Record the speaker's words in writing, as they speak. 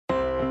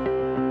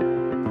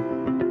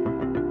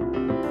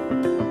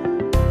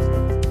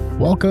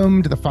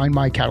Welcome to the Find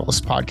My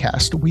Catalyst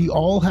podcast. We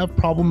all have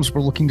problems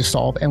we're looking to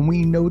solve, and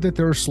we know that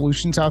there are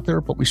solutions out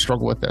there, but we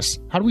struggle with this.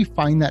 How do we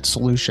find that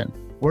solution?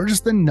 Where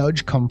does the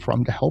nudge come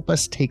from to help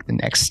us take the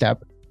next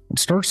step and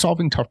start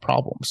solving tough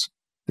problems?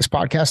 This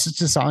podcast is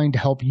designed to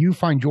help you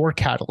find your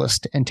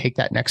catalyst and take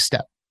that next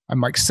step. I'm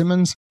Mike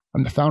Simmons.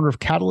 I'm the founder of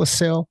Catalyst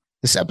Sale.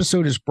 This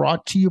episode is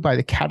brought to you by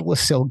the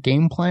Catalyst Sale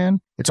Game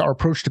Plan. It's our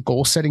approach to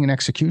goal setting and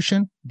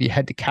execution. If you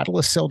head to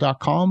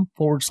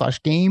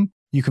catalystsale.com/game,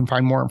 you can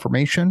find more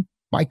information.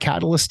 My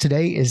catalyst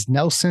today is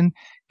Nelson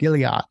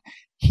Gilliat.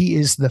 He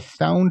is the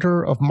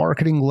founder of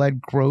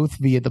Marketing-Led Growth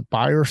via the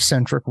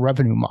Buyer-Centric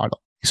Revenue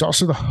Model. He's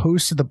also the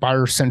host of the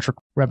Buyer-Centric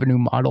Revenue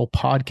Model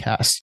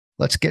podcast.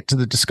 Let's get to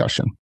the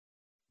discussion.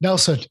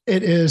 Nelson,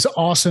 it is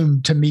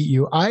awesome to meet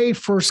you. I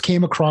first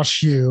came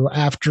across you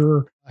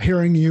after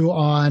hearing you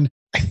on,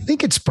 I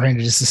think it's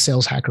branded as the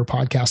Sales Hacker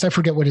podcast. I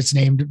forget what it's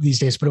named these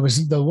days, but it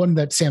was the one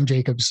that Sam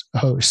Jacobs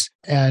hosts.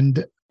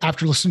 And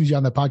after listening to you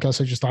on that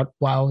podcast, I just thought,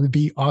 wow, it'd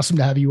be awesome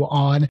to have you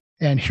on.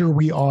 And here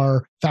we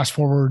are, fast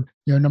forward,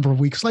 a number of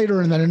weeks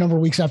later, and then a number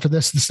of weeks after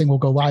this thing will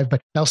go live.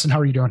 But Nelson, how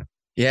are you doing?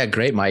 Yeah,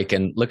 great, Mike.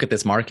 And look at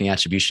this marketing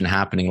attribution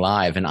happening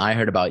live. And I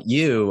heard about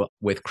you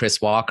with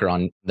Chris Walker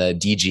on the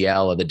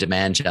DGL or the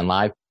Demand Gen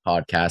Live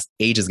podcast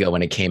ages ago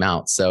when it came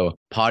out. So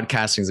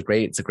podcasting is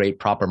great. It's a great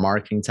proper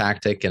marketing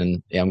tactic.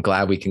 And I'm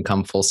glad we can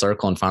come full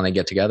circle and finally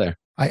get together.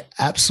 I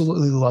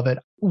absolutely love it.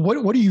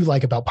 What do you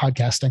like about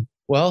podcasting?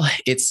 Well,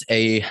 it's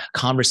a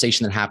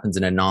conversation that happens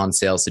in a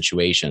non-sales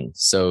situation.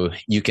 So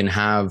you can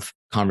have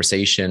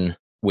conversation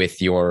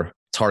with your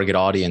target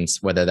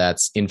audience, whether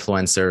that's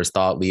influencers,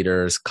 thought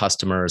leaders,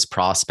 customers,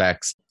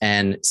 prospects,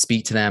 and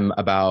speak to them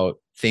about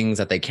things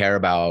that they care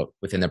about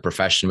within their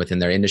profession, within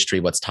their industry,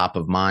 what's top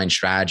of mind,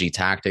 strategy,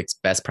 tactics,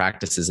 best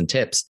practices, and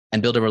tips,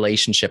 and build a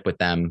relationship with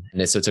them.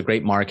 And so it's a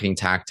great marketing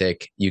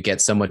tactic. You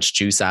get so much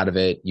juice out of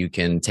it. You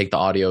can take the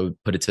audio,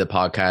 put it to the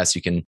podcast.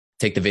 You can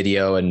take the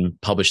video and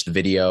publish the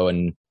video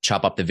and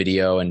chop up the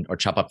video or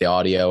chop up the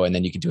audio. And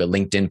then you can do a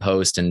LinkedIn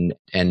post. And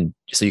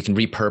so you can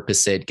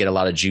repurpose it, get a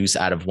lot of juice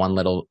out of one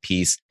little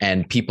piece.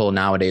 And people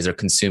nowadays are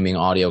consuming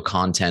audio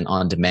content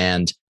on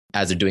demand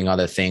as they're doing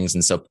other things.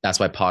 And so that's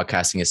why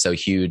podcasting is so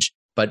huge.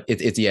 But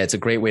it's a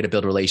great way to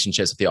build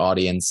relationships with the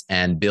audience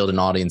and build an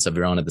audience of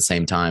your own at the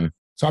same time.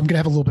 So I'm going to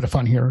have a little bit of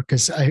fun here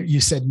because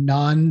you said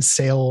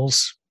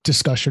non-sales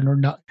discussion or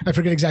not. I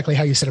forget exactly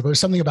how you said it, but it was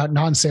something about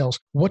non-sales.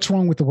 What's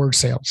wrong with the word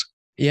sales?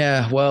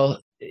 Yeah, well,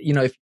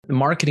 if the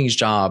marketing's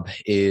job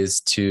is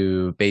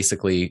to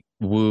basically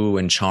woo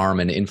and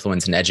charm and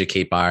influence and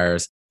educate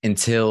buyers and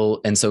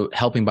so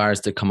helping buyers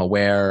to become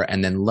aware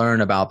and then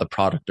learn about the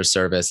product or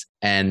service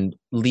and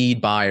lead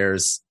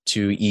buyers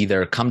to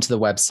either come to the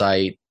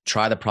website,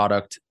 try the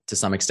product to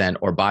some extent,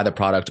 or buy the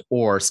product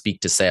or speak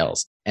to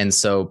sales. And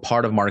so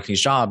part of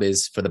marketing's job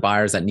is for the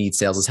buyers that need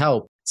sales'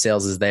 help.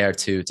 Sales is there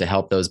to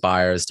help those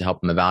buyers, to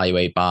help them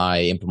evaluate,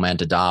 buy,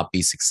 implement, adopt,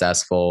 be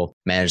successful,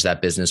 manage that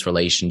business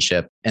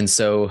relationship. And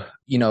so,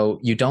 you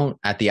don't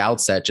at the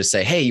outset just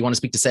say, hey, you want to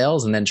speak to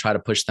sales and then try to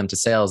push them to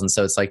sales. And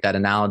so it's like that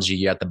analogy,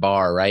 you're at the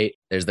bar, right?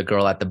 There's the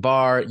girl at the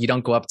bar. You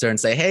don't go up to her and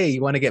say, hey,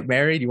 you want to get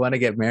married? You want to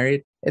get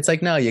married? It's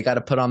like, no, you got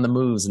to put on the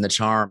moves and the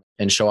charm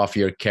and show off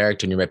your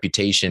character and your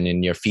reputation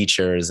and your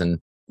features and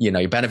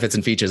your benefits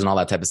and features and all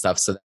that type of stuff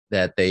so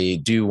that they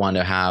do want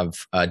to have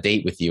a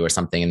date with you or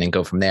something and then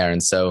go from there.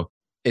 And so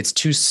it's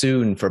too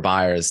soon for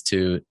buyers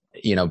to,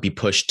 be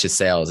pushed to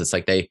sales. It's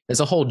like there's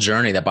a whole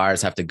journey that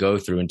buyers have to go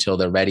through until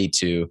they're ready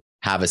to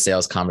have a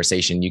sales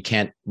conversation. You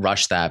can't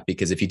rush that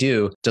because if you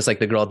do, just like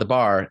the girl at the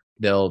bar,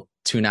 they'll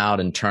tune out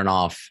and turn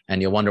off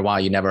and you'll wonder why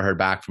you never heard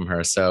back from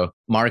her. So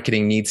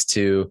marketing needs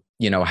to,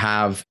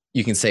 have,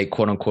 you can say,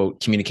 quote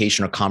unquote,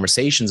 communication or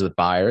conversations with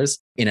buyers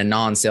in a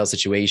non-sales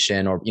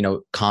situation or,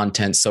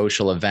 content,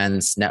 social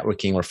events,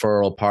 networking,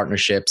 referral,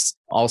 partnerships,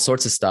 all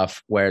sorts of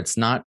stuff where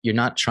you're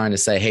not trying to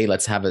say, hey,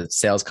 let's have a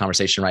sales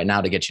conversation right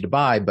now to get you to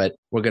buy, but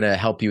we're going to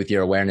help you with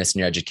your awareness and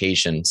your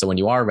education. So when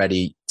you are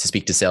ready to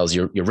speak to sales,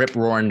 you're rip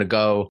roaring to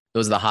go.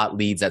 Those are the hot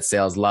leads that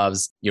sales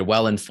loves. You're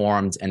well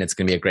informed and it's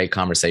going to be a great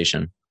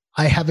conversation.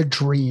 I have a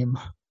dream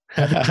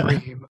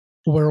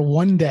where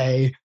one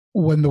day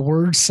when the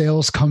word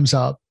sales comes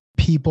up,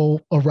 people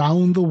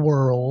around the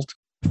world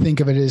think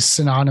of it as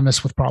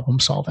synonymous with problem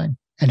solving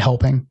and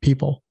helping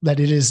people. That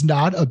it is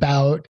not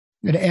about,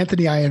 and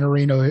Anthony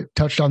Iannarino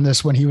touched on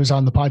this when he was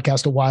on the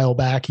podcast a while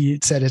back. He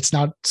said it's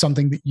not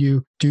something that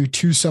you do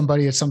to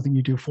somebody, it's something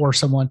you do for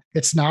someone.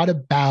 It's not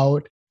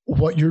about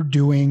what you're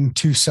doing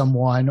to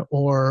someone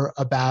or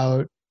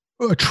about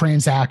a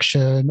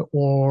transaction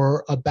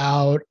or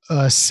about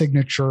a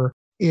signature.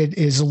 It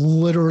is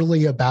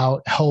literally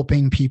about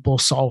helping people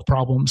solve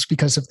problems.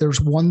 Because if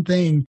there's one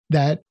thing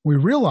that we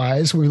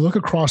realize when we look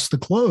across the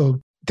globe,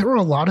 there are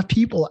a lot of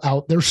people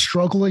out there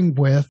struggling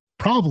with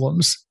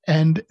problems.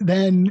 And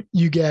then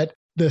you get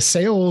the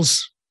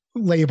sales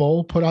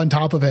label put on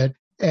top of it.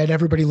 And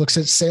everybody looks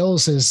at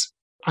sales as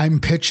I'm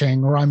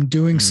pitching or I'm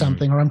doing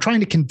something or I'm trying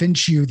to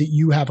convince you that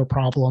you have a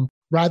problem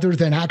rather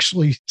than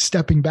actually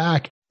stepping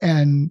back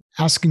and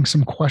asking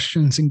some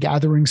questions and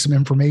gathering some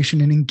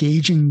information and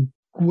engaging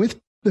with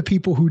the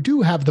people who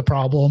do have the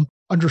problem,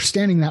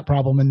 understanding that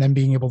problem, and then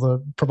being able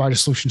to provide a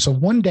solution. So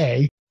one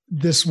day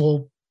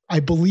I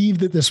believe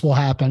that this will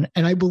happen.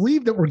 And I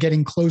believe that we're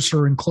getting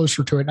closer and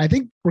closer to it. And I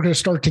think we're going to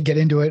start to get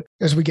into it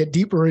as we get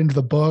deeper into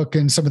the book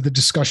and some of the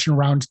discussion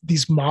around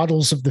these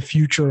models of the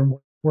future and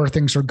where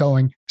things are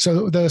going.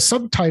 So the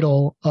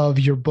subtitle of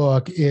your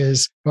book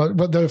is,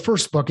 the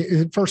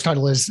first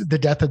title is The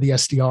Death of the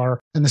SDR.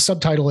 And the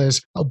subtitle is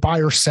A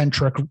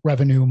Buyer-Centric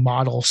Revenue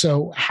Model.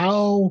 So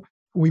how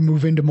we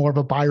move into more of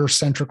a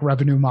buyer-centric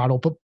revenue model,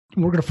 but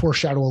we're going to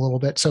foreshadow a little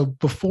bit. So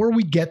before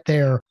we get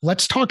there,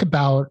 let's talk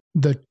about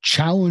the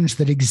challenge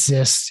that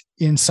exists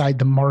inside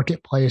the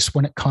marketplace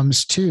when it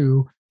comes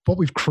to what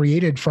we've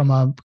created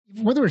from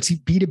whether it's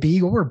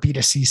B2B or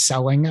B2C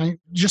selling,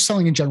 just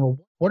selling in general.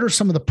 What are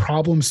some of the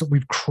problems that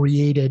we've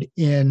created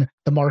in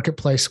the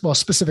marketplace? Well,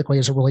 specifically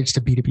as it relates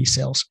to B2B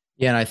sales.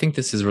 Yeah, and I think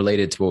this is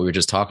related to what we were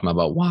just talking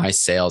about why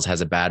sales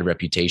has a bad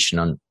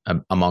reputation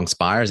amongst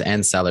buyers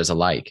and sellers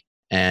alike.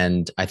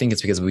 And I think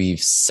it's because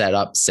we've set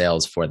up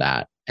sales for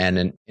that.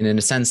 And in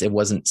a sense, it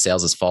wasn't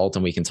sales' fault,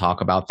 and we can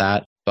talk about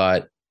that.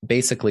 But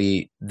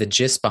basically, the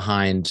gist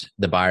behind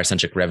the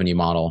buyer-centric revenue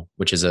model,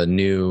 which is a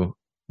new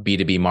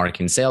B2B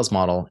marketing sales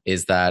model,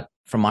 is that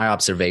from my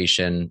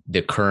observation,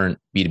 the current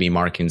B2B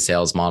marketing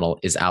sales model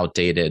is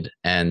outdated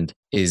and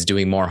is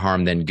doing more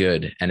harm than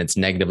good. And it's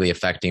negatively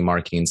affecting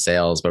marketing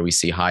sales, where we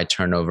see high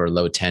turnover,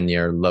 low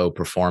tenure, low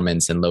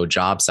performance, and low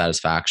job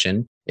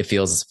satisfaction. It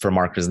feels for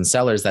marketers and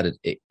sellers that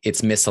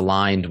it's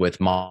misaligned with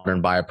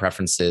modern buyer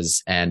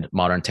preferences and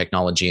modern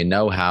technology and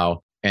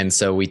know-how. And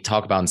so we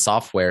talk about in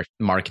software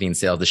marketing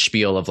sales, the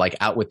spiel of like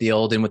out with the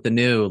old, in with the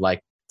new,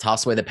 like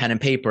toss away the pen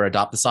and paper,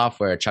 adopt the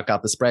software, chuck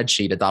out the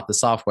spreadsheet, adopt the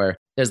software.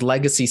 There's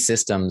legacy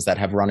systems that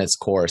have run its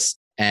course.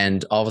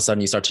 And all of a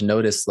sudden you start to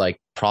notice like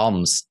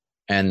problems.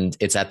 And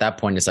it's at that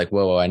point, it's like,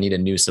 whoa, I need a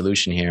new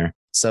solution here.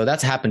 So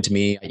that's happened to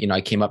me. I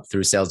came up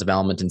through sales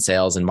development and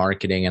sales and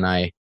marketing, and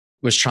I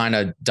was trying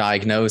to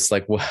diagnose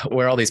like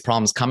where are all these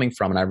problems coming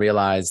from. And I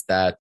realized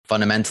that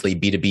fundamentally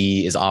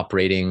B2B is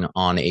operating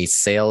on a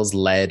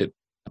sales-led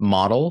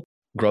model,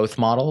 growth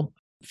model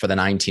for the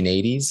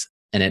 1980s.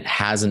 And it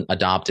hasn't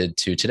adopted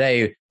to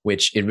today,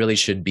 which it really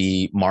should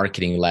be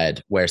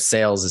marketing-led, where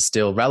sales is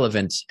still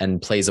relevant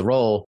and plays a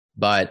role,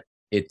 but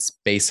it's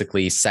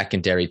basically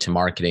secondary to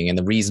marketing. And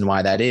the reason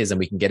why that is, and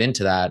we can get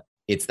into that,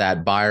 it's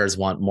that buyers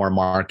want more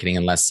marketing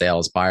and less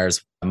sales.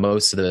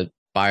 Most of the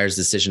buyer's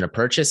decision to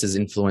purchase is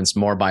influenced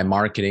more by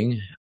marketing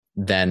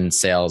than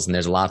sales. And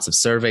there's lots of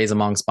surveys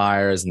amongst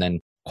buyers, and then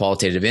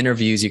qualitative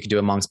interviews you could do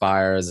amongst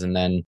buyers, and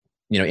then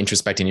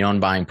introspecting your own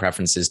buying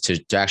preferences to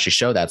actually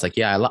show that. It's like,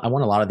 yeah, I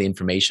want a lot of the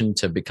information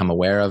to become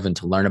aware of and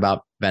to learn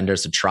about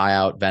vendors, to try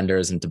out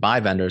vendors and to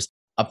buy vendors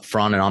up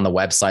front and on the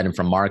website, and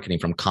from marketing,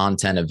 from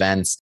content,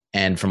 events,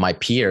 and from my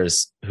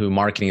peers who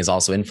marketing is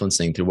also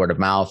influencing through word of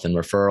mouth and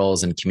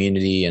referrals and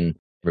community and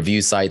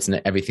review sites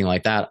and everything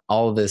like that.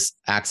 All of this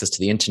access to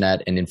the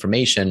internet and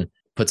information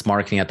puts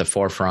marketing at the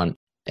forefront,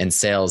 and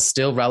sales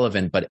still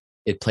relevant, but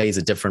it plays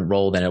a different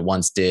role than it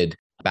once did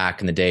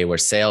back in the day, where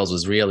sales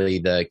was really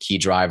the key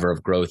driver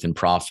of growth and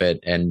profit,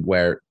 and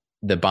where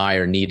the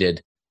buyer needed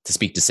to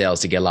speak to sales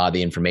to get a lot of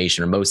the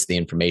information or most of the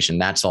information.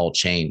 That's all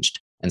changed.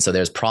 And so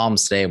there's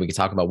problems today. We can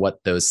talk about what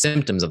those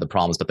symptoms of the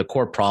problems, but the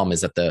core problem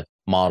is that the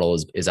model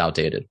is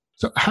outdated.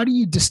 So how do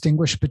you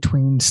distinguish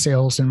between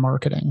sales and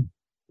marketing?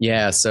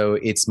 Yeah, so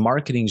it's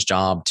marketing's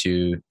job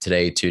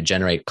today to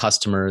generate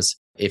customers,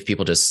 if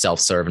people just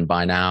self-serve and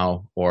buy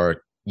now,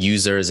 or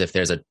users, if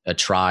there's a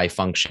try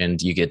function,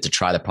 you get to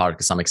try the product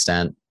to some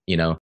extent,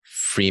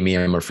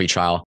 freemium or free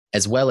trial,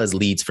 as well as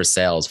leads for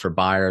sales for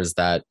buyers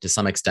that to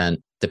some extent,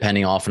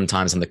 depending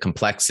oftentimes on the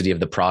complexity of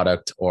the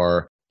product,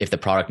 or if the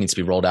product needs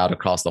to be rolled out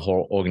across the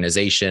whole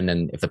organization,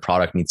 and if the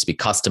product needs to be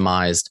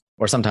customized,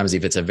 or sometimes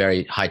if it's a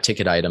very high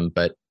ticket item.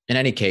 But in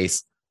any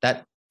case,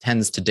 that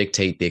tends to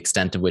dictate the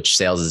extent to which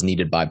sales is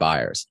needed by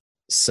buyers.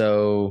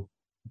 So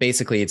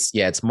basically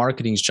it's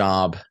marketing's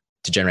job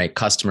to generate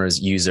customers,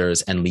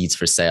 users, and leads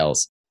for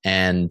sales.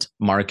 And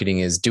marketing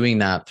is doing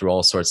that through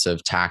all sorts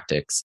of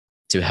tactics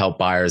to help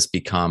buyers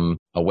become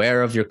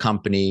aware of your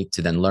company,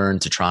 to then learn,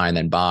 to try and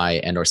then buy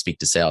and or speak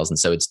to sales. And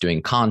so it's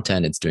doing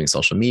content, it's doing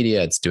social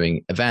media, it's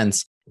doing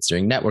events, it's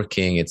doing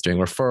networking, it's doing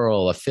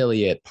referral,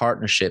 affiliate,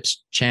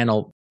 partnerships,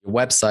 channel,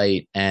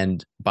 website,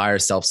 and buyer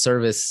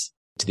self-service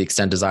to the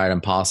extent desired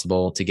and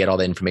possible to get all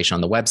the information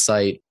on the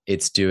website.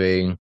 It's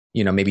doing,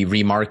 maybe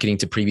remarketing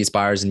to previous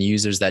buyers and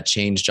users that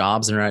change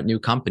jobs and are at new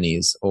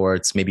companies, or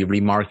it's maybe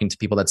remarketing to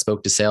people that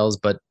spoke to sales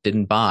but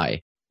didn't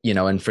buy.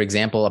 And for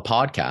example, a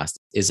podcast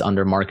is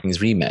under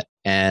marketing's remit.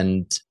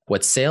 And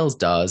what sales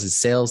does is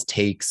sales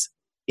takes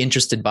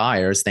interested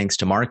buyers, thanks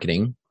to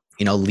marketing,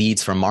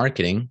 leads from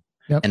marketing.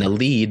 Yep. And a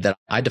lead, that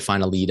I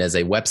define a lead as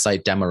a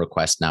website demo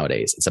request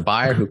nowadays. It's a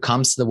buyer who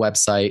comes to the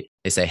website.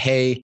 They say,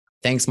 hey,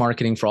 thanks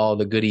marketing for all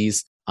the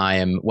goodies. I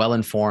am well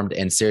informed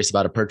and serious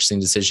about a purchasing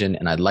decision,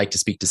 and I'd like to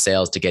speak to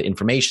sales to get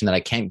information that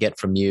I can't get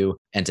from you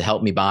and to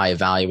help me buy,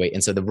 evaluate.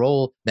 And so the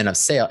role then of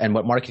sale and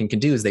what marketing can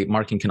do is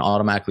marketing can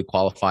automatically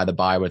qualify the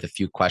buyer with a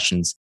few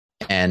questions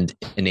and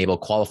enable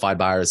qualified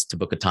buyers to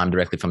book a time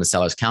directly from the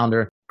seller's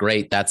calendar.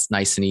 Great. That's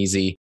nice and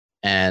easy.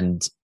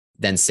 And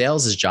then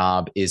sales'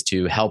 job is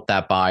to help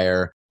that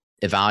buyer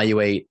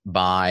evaluate,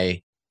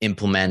 buy,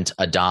 implement,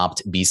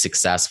 adopt, be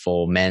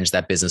successful, manage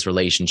that business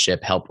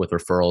relationship, help with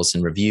referrals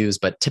and reviews.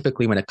 But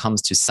typically when it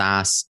comes to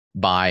SaaS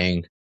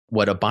buying,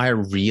 what a buyer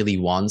really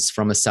wants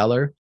from a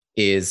seller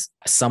is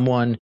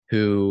someone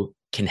who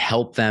can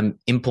help them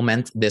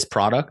implement this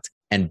product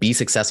and be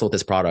successful with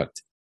this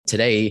product.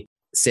 Today,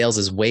 sales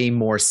is way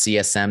more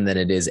CSM than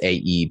it is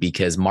AE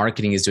because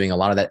marketing is doing a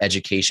lot of that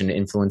education and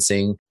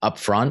influencing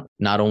upfront,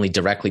 not only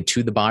directly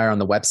to the buyer on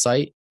the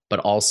website, but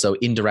also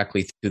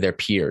indirectly through their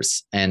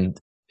peers. And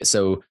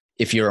so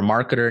if you're a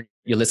marketer,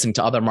 you're listening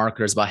to other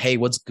marketers about, hey,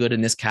 what's good in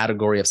this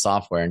category of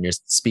software? And you're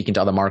speaking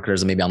to other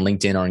marketers maybe on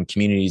LinkedIn or in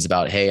communities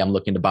about, hey, I'm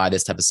looking to buy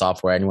this type of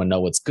software. Anyone know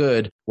what's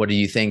good? What do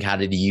you think? How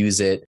did you use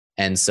it?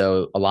 And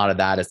so a lot of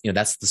that is,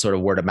 that's the sort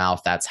of word of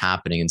mouth that's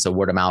happening. And so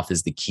word of mouth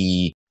is the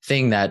key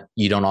thing that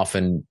you don't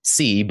often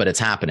see, but it's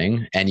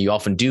happening. And you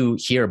often do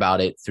hear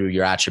about it through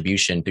your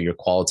attribution, through your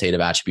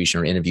qualitative attribution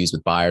or interviews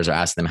with buyers or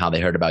asking them how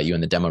they heard about you in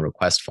the demo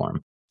request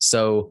form.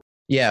 So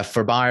yeah,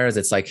 for buyers,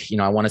 it's like,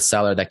 I want a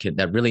seller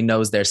that really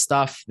knows their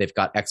stuff. They've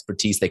got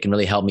expertise. They can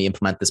really help me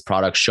implement this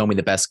product, show me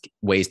the best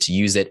ways to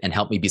use it and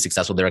help me be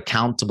successful. They're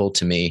accountable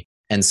to me.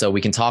 And so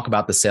we can talk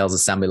about the sales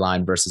assembly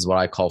line versus what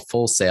I call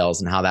full sales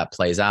and how that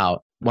plays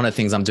out. One of the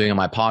things I'm doing on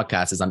my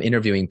podcast is I'm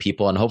interviewing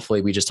people, and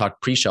hopefully we just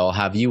talked pre-show, I'll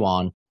have you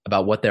on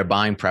about what their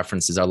buying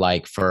preferences are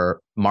like for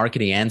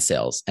marketing and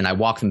sales. And I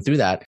walk them through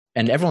that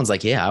and everyone's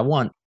like, yeah, I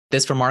want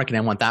this for marketing.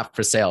 I want that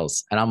for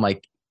sales. And I'm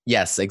like,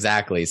 yes,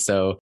 exactly.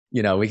 So,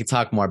 we could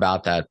talk more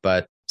about that.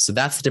 But so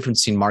that's the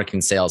difference between marketing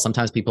and sales.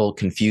 Sometimes people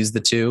confuse the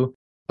two,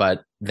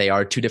 but they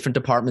are two different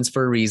departments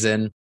for a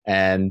reason.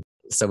 And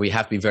so we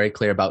have to be very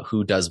clear about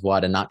who does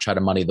what and not try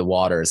to muddy the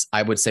waters.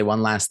 I would say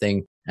one last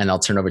thing, and I'll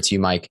turn over to you,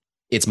 Mike.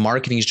 It's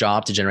marketing's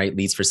job to generate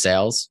leads for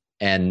sales,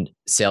 and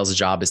sales'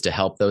 job is to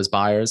help those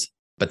buyers.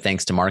 But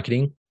thanks to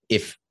marketing,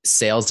 if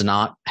sales do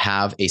not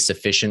have a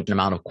sufficient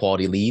amount of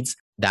quality leads,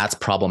 that's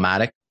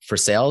problematic for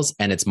sales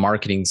and it's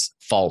marketing's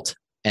fault.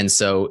 And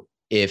so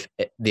if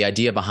the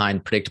idea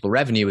behind predictable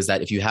revenue is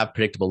that if you have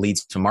predictable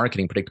leads to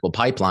marketing, predictable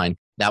pipeline,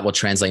 that will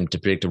translate into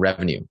predictable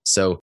revenue.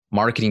 So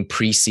marketing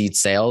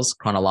precedes sales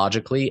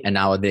chronologically, and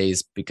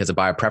nowadays, because of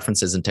buyer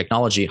preferences and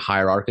technology,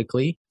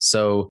 hierarchically.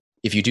 So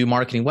if you do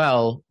marketing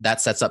well, that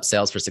sets up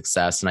sales for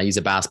success. And I use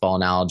a basketball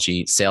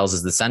analogy. Sales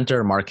is the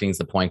center, marketing is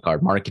the point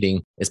guard.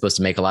 Marketing is supposed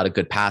to make a lot of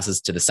good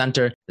passes to the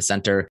center. The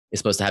center is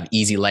supposed to have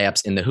easy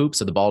layups in the hoop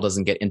so the ball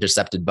doesn't get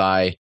intercepted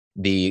by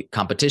the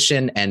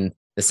competition. And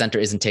the center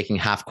isn't taking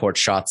half court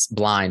shots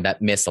blind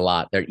that miss a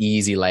lot. They're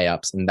easy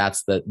layups. And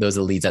those are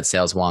the leads that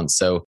sales want.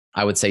 So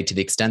I would say to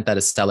the extent that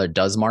a seller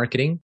does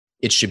marketing,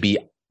 they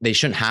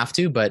shouldn't have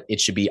to, but it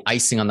should be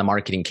icing on the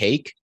marketing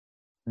cake.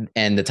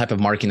 And the type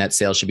of marketing that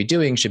sales should be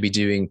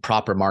doing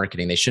proper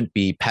marketing. They shouldn't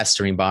be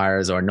pestering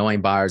buyers or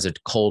annoying buyers or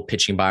cold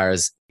pitching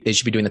buyers. They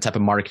should be doing the type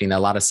of marketing that a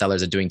lot of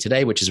sellers are doing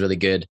today, which is really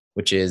good,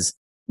 which is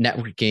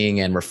networking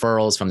and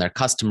referrals from their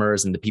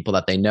customers and the people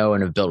that they know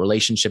and have built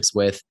relationships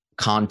with,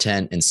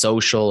 content and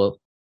social.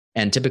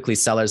 And typically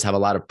sellers have a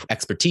lot of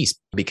expertise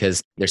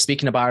because they're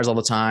speaking to buyers all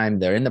the time.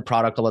 They're in the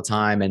product all the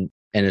time. And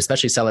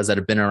especially sellers that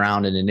have been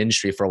around in an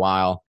industry for a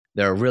while,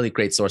 they're a really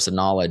great source of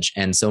knowledge.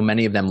 And so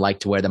many of them like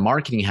to wear the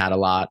marketing hat a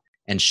lot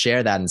and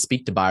share that and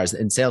speak to buyers.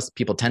 And sales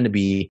people tend to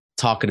be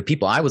talkative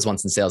people. I was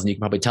once in sales, and you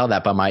can probably tell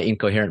that by my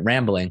incoherent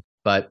rambling.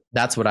 But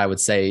that's what I would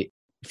say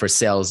for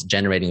sales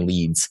generating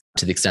leads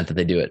to the extent that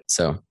they do it.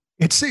 So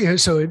it's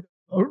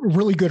a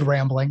really good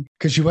rambling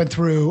because you went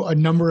through a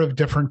number of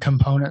different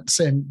components,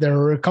 and there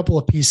are a couple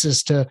of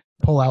pieces to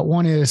pull out.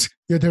 One is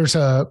there's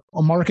a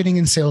marketing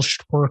and sales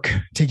should work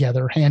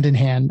together hand in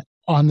hand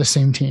on the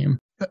same team.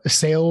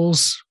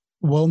 Sales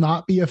will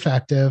not be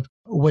effective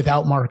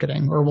without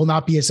marketing, or will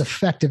not be as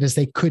effective as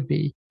they could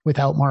be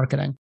without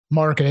marketing.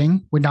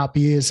 Marketing would not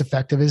be as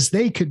effective as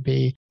they could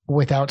be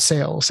without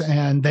sales.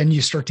 And then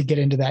you start to get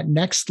into that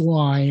next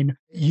line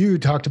you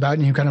talked about,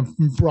 and you kind of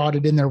brought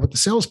it in there with the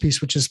sales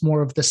piece, which is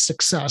more of the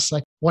success,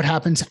 like what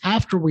happens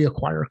after we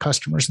acquire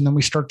customers. And then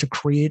we start to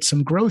create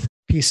some growth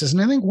pieces.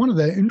 And I think one of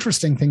the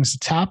interesting things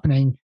that's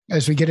happening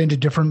as we get into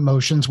different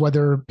motions,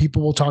 whether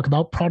people will talk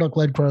about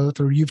product-led growth,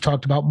 or you've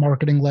talked about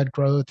marketing-led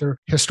growth, or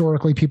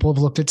historically people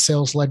have looked at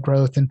sales-led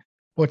growth. And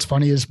what's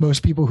funny is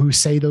most people who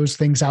say those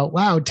things out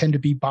loud tend to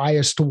be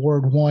biased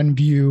toward one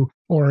view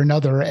or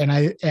another.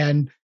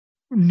 And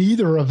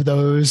neither of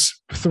those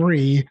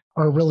three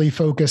are really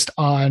focused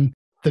on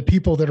the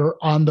people that are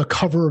on the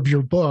cover of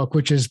your book,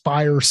 which is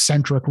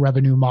buyer-centric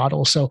revenue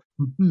model. So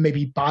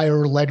maybe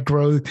buyer-led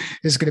growth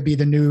is going to be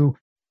the new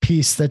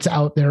piece that's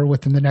out there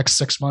within the next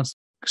 6 months.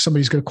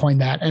 Somebody's going to coin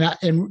that.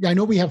 And I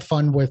know we have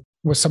fun with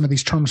with some of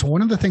these terms.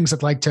 One of the things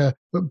I'd like to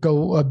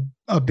go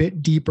a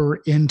bit deeper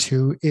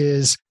into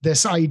is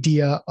this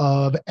idea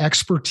of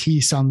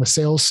expertise on the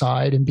sales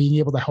side and being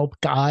able to help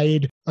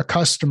guide a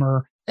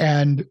customer.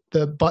 And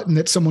the button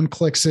that someone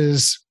clicks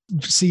is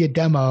see a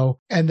demo.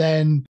 And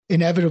then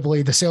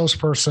inevitably the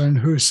salesperson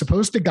who's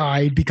supposed to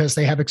guide because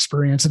they have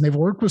experience and they've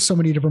worked with so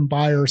many different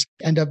buyers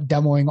end up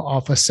demoing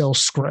off a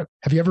sales script.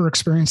 Have you ever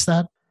experienced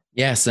that?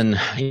 Yes. And,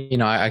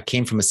 I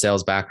came from a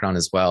sales background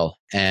as well.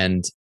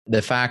 And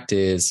the fact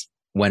is,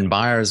 when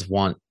buyers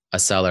want a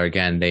seller,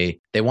 again, they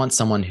want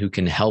someone who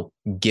can help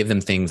give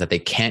them things that they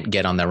can't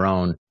get on their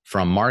own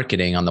from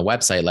marketing on the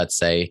website, let's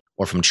say,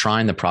 or from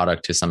trying the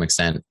product to some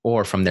extent,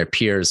 or from their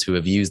peers who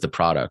have used the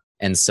product.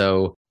 And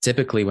so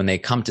typically when they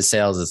come to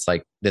sales, it's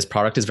like, this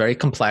product is very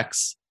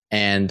complex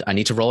and I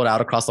need to roll it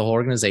out across the whole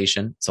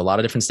organization. So a lot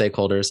of different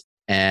stakeholders,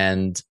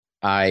 and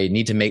I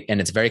need to and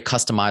it's very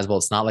customizable.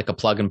 It's not like a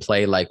plug and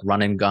play, like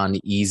run and gun,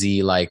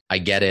 easy, like I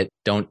get it,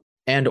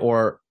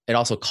 or it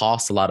also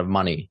costs a lot of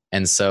money.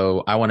 And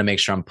so I want to make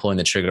sure I'm pulling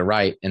the trigger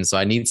right. And so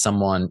I need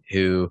someone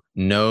who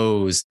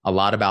knows a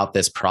lot about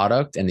this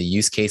product and the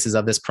use cases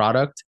of this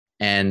product,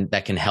 and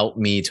that can help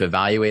me to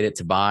evaluate it,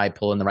 to buy,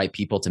 pull in the right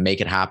people to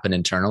make it happen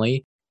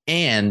internally,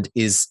 and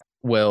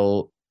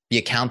will be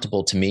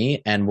accountable to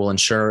me and will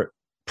ensure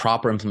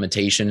proper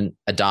implementation,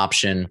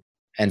 adoption,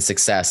 and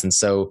success. And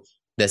so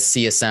the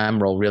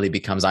CSM role really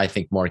becomes, I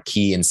think, more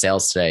key in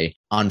sales today.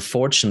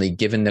 Unfortunately,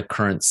 given the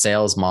current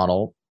sales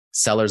model,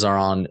 sellers are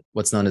on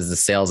what's known as the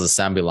sales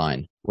assembly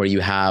line, where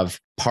you have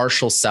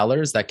partial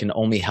sellers that can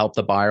only help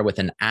the buyer with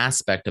an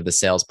aspect of the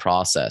sales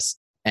process.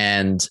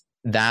 And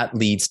that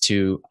leads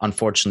to,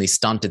 unfortunately,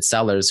 stunted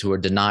sellers who are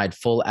denied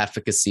full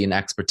efficacy and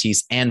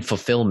expertise and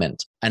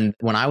fulfillment. And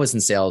when I was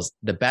in sales,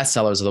 the best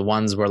sellers are the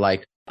ones where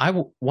like, I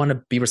want to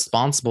be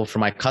responsible for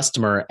my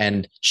customer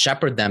and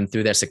shepherd them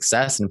through their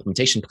success and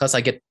implementation, because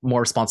I get more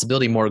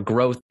responsibility, more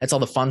growth. That's all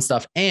the fun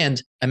stuff.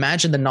 And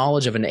imagine the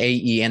knowledge of an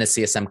AE and a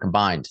CSM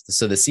combined.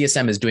 So the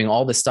CSM is doing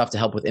all this stuff to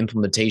help with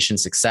implementation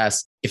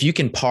success. If you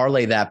can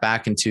parlay that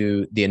back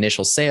into the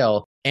initial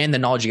sale and the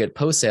knowledge you get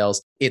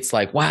post-sales, it's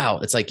like, wow.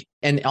 It's like,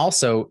 and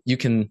also you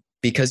can,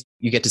 because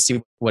you get to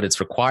see what it's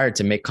required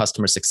to make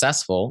customers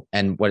successful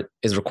and what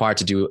is required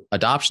to do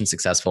adoption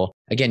successful.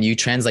 Again, you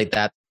translate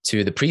that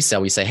to the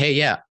pre-sale. We say, hey,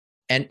 yeah.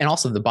 And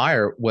also the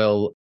buyer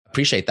will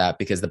appreciate that,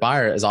 because the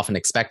buyer is often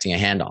expecting a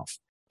handoff.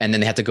 And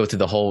then they have to go through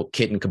the whole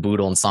kit and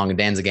caboodle and song and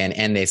dance again.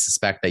 And they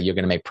suspect that you're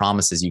going to make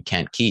promises you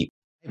can't keep.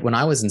 When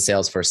I was in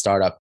sales for a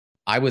startup,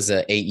 I was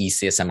a AE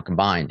CSM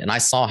combined. And I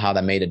saw how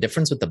that made a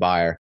difference with the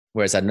buyer.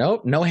 Whereas I no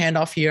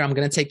handoff here. I'm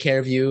going to take care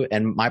of you.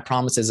 And my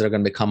promises are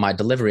going to become my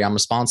delivery. I'm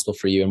responsible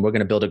for you. And we're going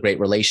to build a great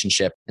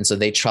relationship. And so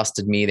they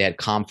trusted me. They had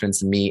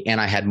confidence in me.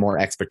 And I had more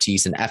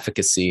expertise and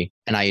efficacy.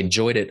 And I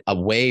enjoyed it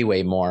way,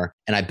 way more.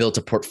 And I built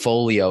a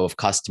portfolio of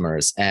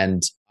customers.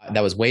 And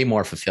that was way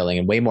more fulfilling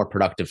and way more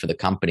productive for the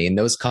company. And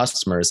those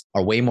customers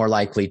are way more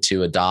likely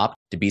to adopt,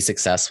 to be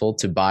successful,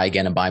 to buy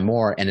again and buy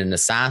more. And in a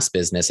SaaS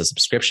business, a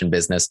subscription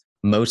business,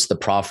 most of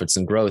the profits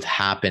and growth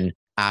happen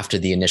after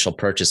the initial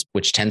purchase,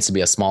 which tends to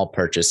be a small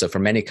purchase. So for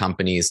many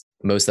companies,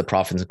 most of the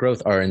profits and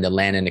growth are in the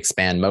land and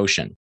expand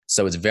motion.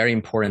 So it's very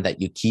important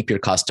that you keep your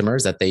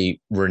customers, that they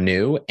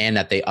renew and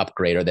that they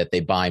upgrade or that they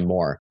buy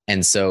more.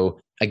 And so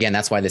again,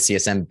 that's why the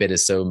CSM bit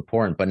is so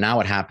important. But now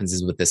what happens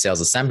is with the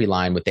sales assembly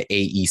line, with the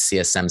AE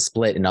CSM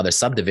split in other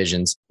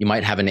subdivisions, you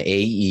might have an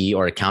AE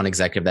or account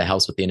executive that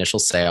helps with the initial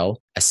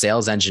sale, a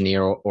sales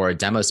engineer or a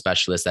demo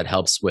specialist that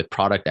helps with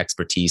product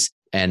expertise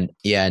and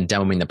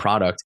demoing the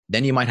product.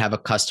 Then you might have a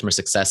customer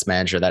success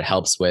manager that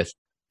helps with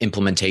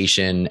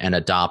implementation and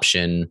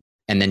adoption.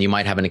 And then you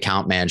might have an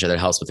account manager that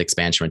helps with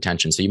expansion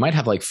retention. So you might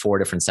have like 4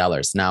 different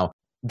sellers. Now,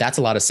 that's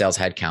a lot of sales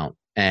headcount.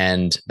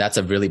 And that's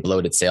a really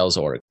bloated sales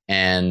org.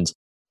 And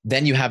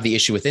then you have the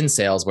issue within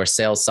sales where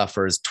sales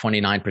suffers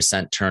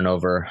 29%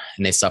 turnover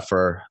and they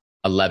suffer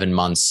 11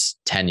 months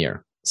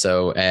tenure.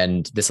 So,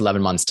 and this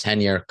 11 months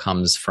tenure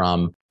comes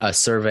from a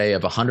survey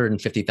of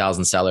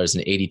 150,000 sellers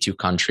in 82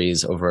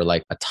 countries over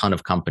like a ton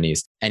of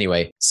companies.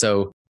 Anyway,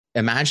 so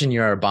imagine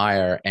you're a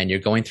buyer and you're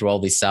going through all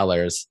these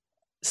sellers,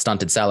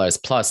 stunted sellers,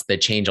 plus they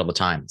change all the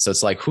time. So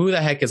it's like, who the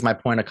heck is my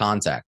point of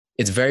contact?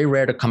 It's very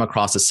rare to come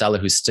across a seller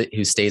who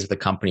stays with the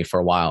company for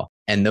a while.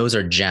 And those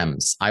are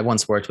gems. I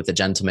once worked with a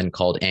gentleman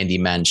called Andy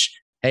Mensch.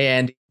 Hey,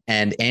 Andy.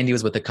 And Andy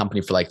was with the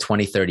company for like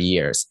 20, 30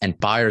 years and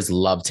buyers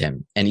loved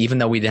him. And even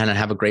though we didn't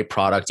have a great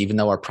product, even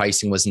though our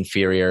pricing was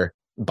inferior,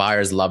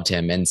 buyers loved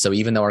him. And so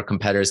even though our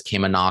competitors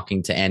came a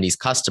knocking to Andy's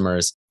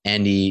customers,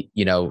 Andy,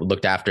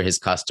 looked after his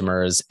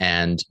customers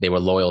and they were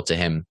loyal to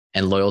him.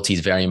 And loyalty is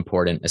very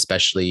important,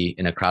 especially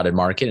in a crowded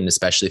market and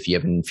especially if you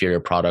have an inferior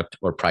product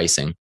or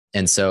pricing.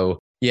 And so,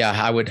 yeah,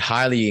 I would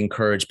highly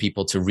encourage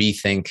people to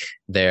rethink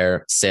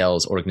their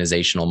sales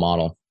organizational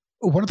model.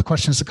 One of the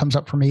questions that comes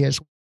up for me is,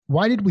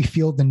 why did we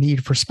feel the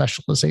need for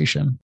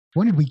specialization?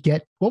 What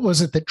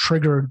was it that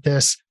triggered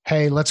this,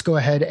 hey, let's go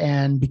ahead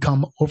and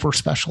become over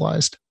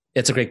specialized?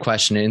 It's a great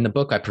question. In the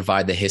book, I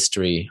provide the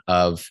history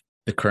of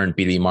the current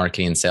B2B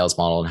marketing and sales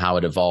model and how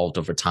it evolved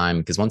over time.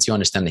 Because once you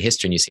understand the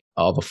history and you see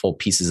all the full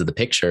pieces of the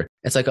picture,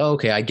 it's like, oh,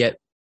 okay, I get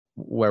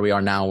where we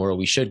are now, where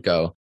we should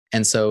go.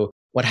 And so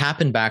what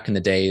happened back in the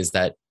day is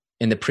that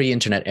in the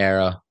pre-internet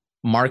era,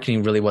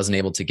 marketing really wasn't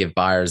able to give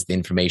buyers the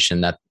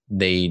information that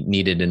they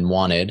needed and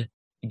wanted,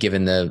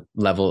 given the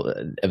level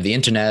of the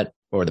internet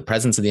or the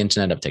presence of the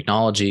internet, of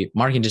technology.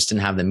 Marketing just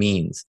didn't have the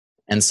means.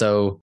 And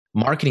so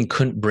marketing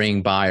couldn't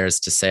bring buyers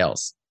to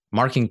sales.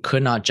 Marketing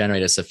could not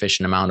generate a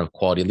sufficient amount of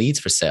quality leads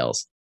for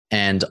sales.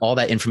 And all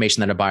that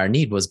information that a buyer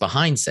needed was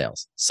behind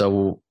sales.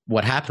 So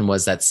what happened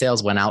was that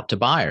sales went out to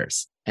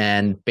buyers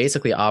and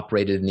basically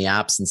operated in the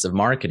absence of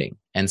marketing.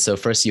 And so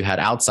first you had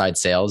outside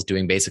sales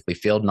doing basically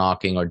field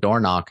knocking or door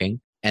knocking.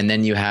 And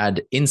then you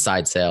had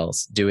inside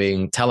sales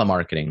doing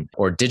telemarketing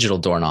or digital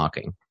door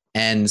knocking.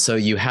 And so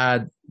you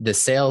had the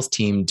sales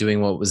team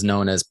doing what was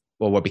known as,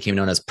 or what became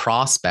known as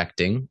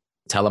prospecting,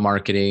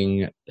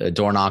 telemarketing,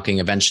 door knocking.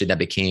 Eventually that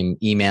became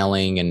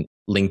emailing and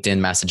LinkedIn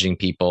messaging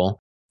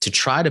people to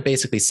try to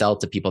basically sell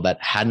to people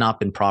that had not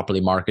been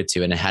properly marketed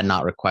to and had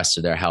not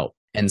requested their help.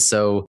 And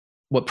so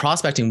what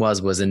prospecting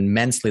was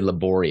immensely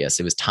laborious.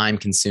 It was time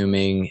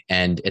consuming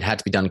and it had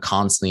to be done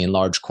constantly in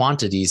large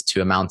quantities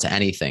to amount to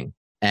anything.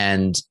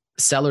 And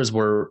sellers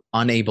were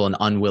unable and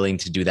unwilling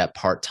to do that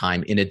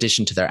part-time in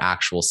addition to their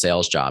actual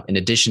sales job, in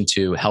addition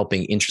to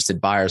helping interested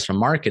buyers from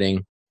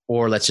marketing,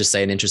 or let's just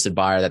say an interested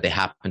buyer that they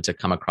happen to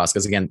come across.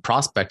 Because again,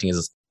 prospecting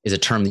is a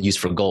term used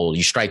for gold.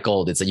 You strike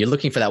gold. It's like you're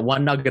looking for that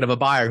one nugget of a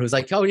buyer who's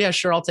like, oh yeah,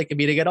 sure, I'll take a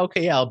meeting.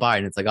 Okay, yeah, I'll buy.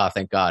 And it's like, oh,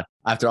 thank God.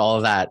 After all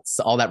of that,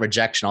 all that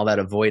rejection, all that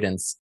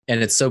avoidance,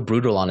 and it's so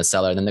brutal on a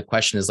seller. And then the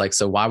question is like,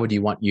 so why would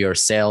you want your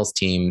sales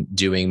team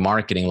doing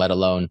marketing, let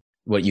alone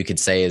what you could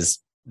say is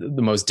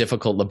the most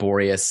difficult,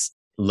 laborious,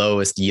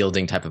 lowest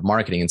yielding type of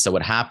marketing? And so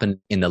what happened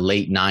in the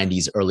late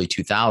 90s, early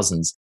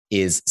 2000s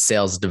is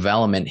sales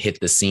development hit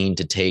the scene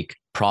to take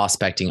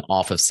prospecting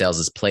off of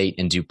sales's plate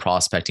and do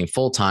prospecting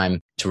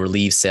full-time to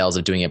relieve sales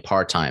of doing it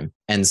part-time.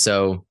 And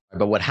so,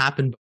 but what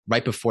happened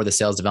right before the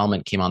sales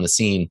development came on the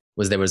scene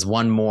was there was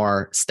one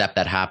more step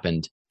that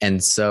happened.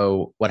 And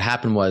so what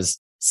happened was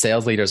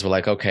sales leaders were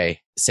like, okay,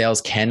 sales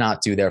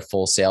cannot do their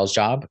full sales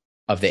job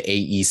of the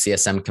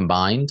AE/CSM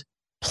combined,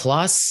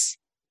 plus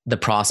the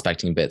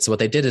prospecting bit. So what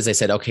they did is they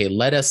said, okay,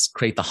 let us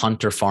create the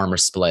hunter-farmer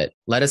split.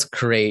 Let us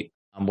create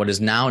what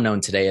is now known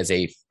today as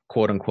a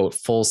quote unquote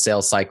full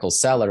sales cycle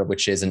seller,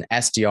 which is an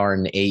SDR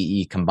and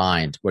AE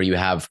combined, where you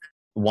have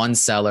one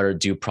seller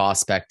do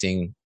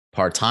prospecting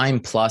part-time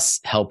plus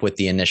help with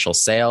the initial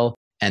sale.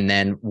 And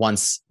then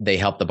once they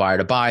help the buyer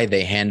to buy,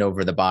 they hand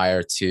over the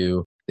buyer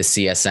to the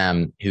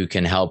CSM who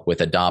can help with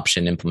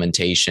adoption,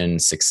 implementation,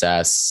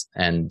 success,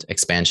 and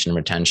expansion and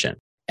retention.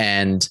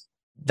 And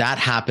that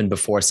happened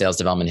before sales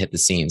development hit the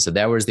scene. So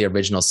there was the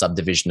original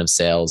subdivision of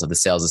sales, of the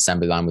sales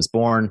assembly line was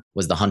born,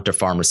 was the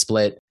hunter-farmer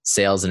split,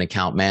 sales and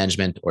account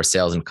management, or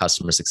sales and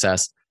customer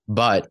success.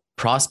 But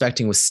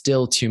prospecting was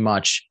still too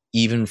much,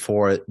 even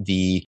for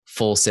the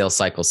full sales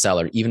cycle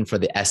seller, even for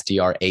the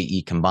SDR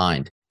AE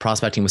combined.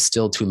 Prospecting was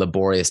still too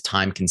laborious,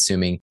 time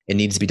consuming. It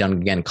needs to be done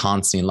again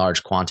constantly in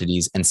large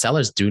quantities. And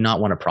sellers do not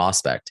want to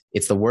prospect.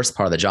 It's the worst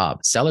part of the job.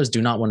 Sellers do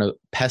not want to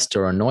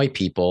pester or annoy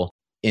people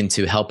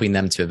into helping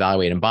them to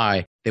evaluate and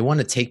buy. They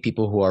want to take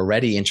people who are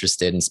already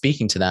interested in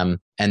speaking to them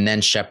and then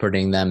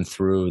shepherding them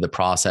through the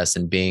process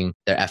and being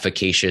their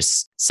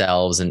efficacious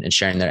selves and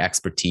sharing their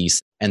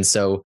expertise. And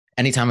so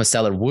anytime a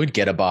seller would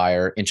get a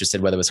buyer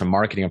interested, whether it was from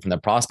marketing or from their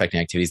prospecting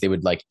activities, they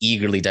would like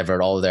eagerly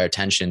divert all of their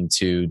attention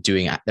to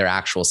doing their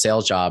actual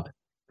sales job.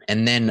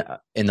 And then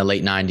in the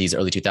late 90s,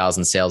 early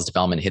 2000s, sales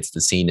development hits the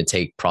scene to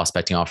take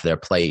prospecting off their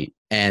plate.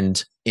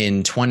 And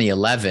in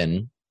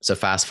 2011, so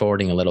fast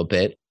forwarding a little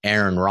bit,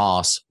 Aaron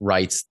Ross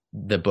writes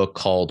the book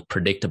called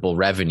Predictable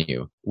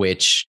Revenue,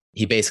 which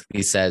he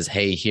basically says,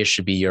 hey, here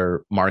should be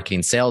your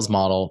marketing sales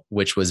model,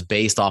 which was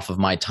based off of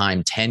my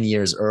time 10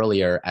 years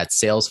earlier at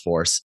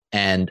Salesforce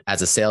and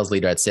as a sales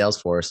leader at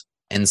Salesforce.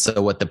 And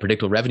so what the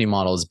predictable revenue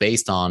model is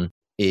based on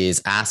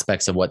is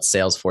aspects of what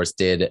Salesforce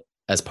did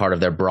as part of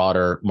their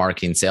broader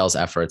marketing sales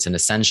efforts. And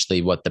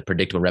essentially what the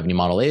predictable revenue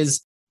model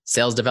is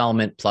sales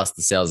development plus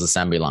the sales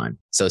assembly line.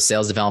 So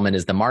sales development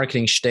is the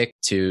marketing shtick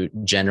to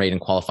generate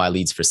and qualify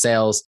leads for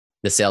sales.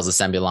 The sales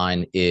assembly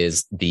line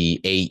is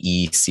the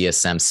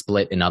AE/CSM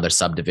split in other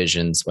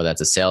subdivisions, whether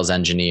that's a sales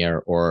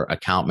engineer or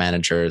account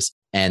managers.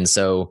 And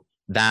so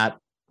that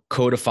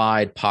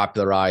codified,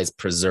 popularized,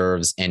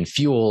 preserves, and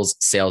fuels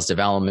sales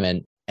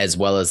development, as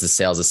well as the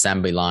sales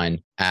assembly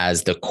line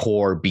as the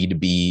core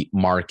B2B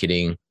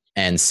marketing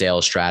and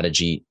sales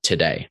strategy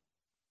today.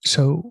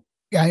 So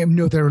I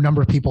know there are a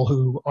number of people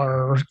who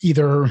are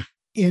either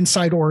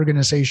inside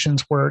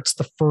organizations where it's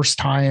the first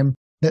time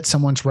that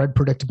someone's read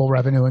Predictable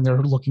Revenue and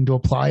they're looking to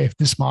apply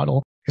this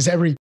model. Because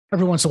every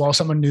once in a while,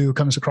 someone new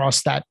comes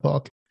across that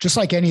book, just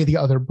like any of the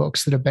other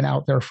books that have been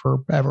out there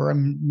forever. I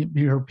mean,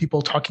 you hear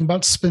people talking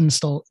about Spin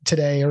still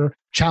today, or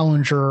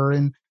Challenger,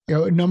 and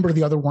a number of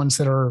the other ones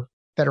that are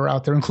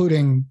out there,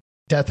 including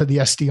Death of the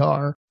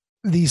SDR.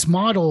 These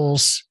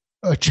models,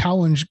 a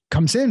challenge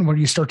comes in where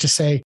you start to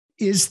say,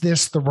 is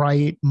this the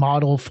right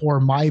model for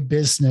my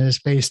business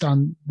based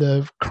on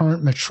the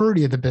current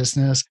maturity of the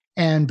business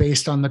and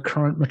based on the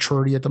current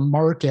maturity of the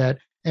market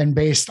and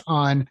based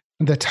on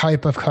the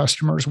type of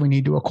customers we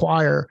need to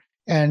acquire.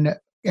 And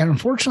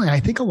unfortunately, I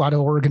think a lot of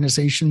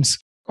organizations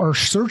are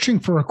searching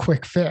for a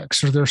quick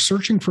fix, or they're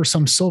searching for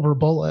some silver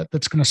bullet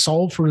that's going to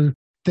solve for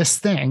this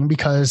thing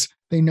because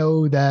they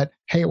know that,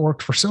 hey, it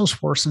worked for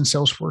Salesforce, and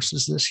Salesforce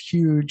is this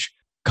huge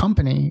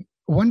company.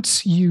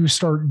 Once you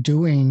start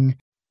doing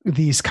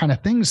these kind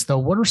of things, though,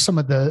 what are some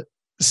of the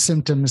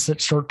symptoms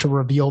that start to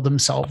reveal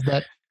themselves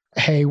that,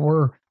 hey,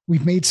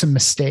 we've made some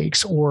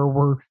mistakes,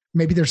 or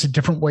maybe there's a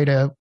different way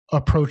to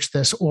approach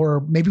this,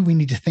 or maybe we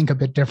need to think a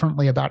bit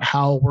differently about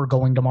how we're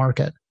going to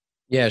market?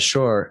 Yeah,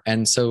 sure.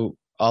 And so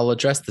I'll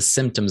address the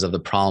symptoms of the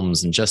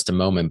problems in just a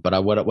moment.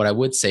 But what I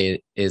would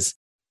say is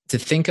to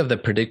think of the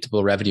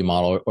predictable revenue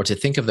model, or to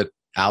think of the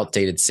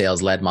outdated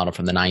sales-led model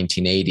from the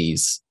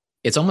 1980s.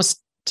 It's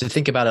almost to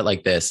think about it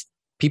like this.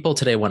 People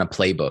today want a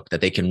playbook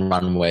that they can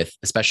run with,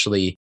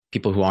 especially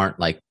people who aren't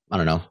like, I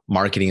don't know,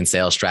 marketing and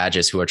sales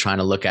strategists who are trying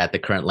to look at the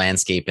current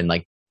landscape and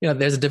like,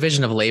 there's a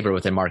division of labor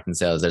within marketing and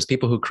sales. There's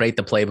people who create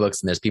the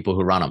playbooks and there's people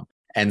who run them.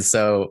 And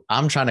so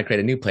I'm trying to create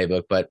a new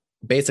playbook, but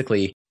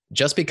basically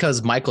just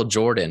because Michael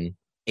Jordan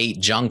ate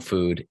junk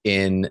food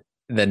in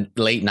the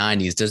late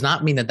 90s does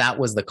not mean that that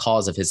was the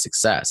cause of his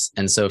success.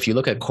 And so if you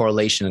look at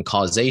correlation and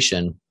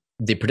causation,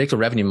 the predictable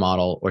revenue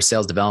model or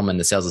sales development,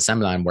 the sales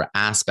assembly line were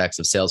aspects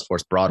of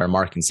Salesforce broader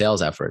marketing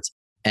sales efforts.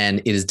 And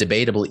it is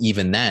debatable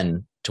even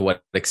then to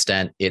what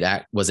extent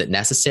was it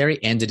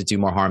necessary, and did it do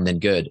more harm than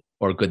good,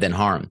 or good than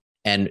harm?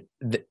 And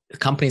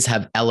companies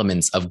have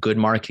elements of good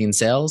marketing and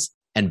sales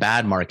and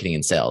bad marketing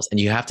and sales. And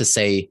you have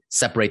to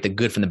separate the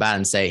good from the bad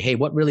and say, hey,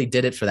 what really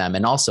did it for them?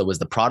 And also, was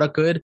the product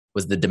good?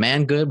 Was the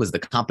demand good? Was the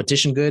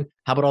competition good?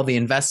 How about all the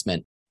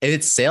investment?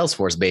 It's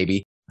Salesforce,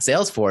 baby.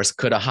 Salesforce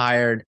could have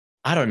hired,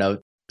 I don't know,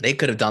 they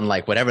could have done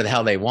like whatever the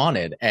hell they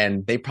wanted,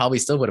 and they probably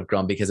still would have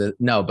grown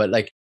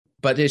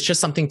but it's just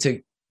something to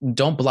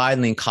don't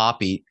blindly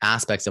copy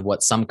aspects of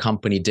what some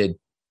company did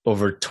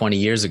over 20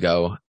 years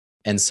ago.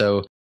 And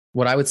so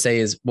what I would say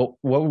is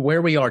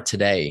where we are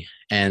today,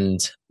 and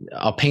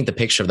I'll paint the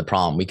picture of the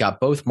problem. We got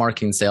both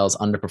marketing and sales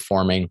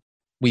underperforming.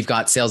 We've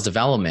got sales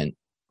development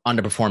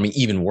underperforming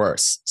even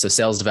worse. So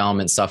sales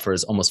development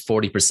suffers almost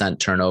 40%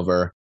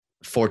 turnover,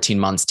 14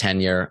 months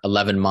tenure,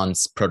 11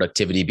 months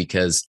productivity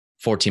because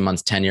 14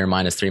 months tenure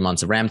minus 3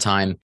 months of RAM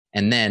time,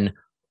 and then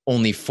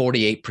only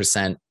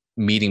 48%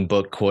 meeting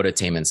book quota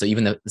attainment.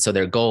 So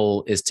their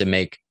goal is to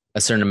make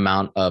a certain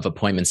amount of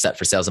appointments set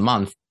for sales a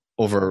month.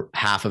 Over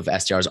half of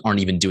SDRs aren't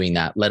even doing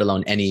that, let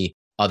alone any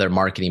other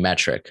marketing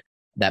metric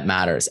that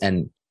matters.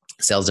 And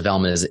sales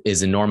development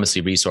is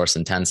enormously resource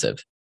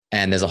intensive.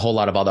 And there's a whole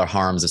lot of other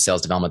harms of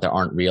sales development that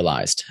aren't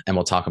realized. And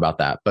we'll talk about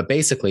that. But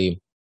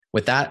basically,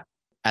 with that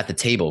at the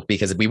table,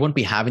 because we wouldn't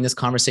be having this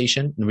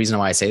conversation, the reason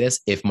why I say this,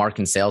 if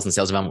marketing sales and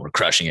sales development were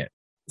crushing it.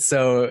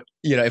 So,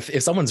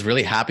 if someone's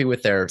really happy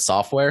with their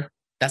software,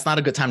 that's not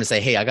a good time to say,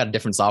 hey, I got a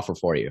different software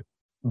for you.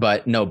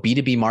 But no,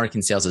 B2B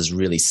marketing sales is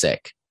really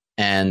sick.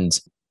 And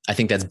I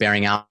think that's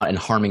bearing out and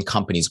harming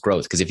companies'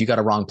 growth. Because if you got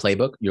a wrong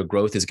playbook, your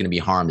growth is going to be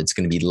harmed. It's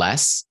going to be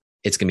less.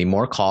 It's going to be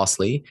more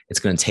costly. It's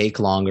going to take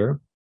longer.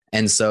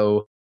 And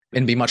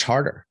be much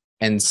harder.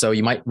 And so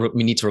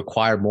we need to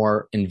require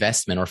more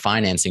investment or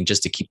financing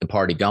just to keep the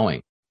party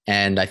going.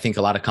 And I think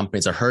a lot of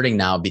companies are hurting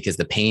now because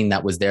the pain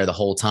that was there the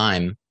whole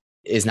time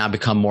is now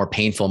become more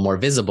painful, more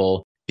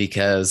visible,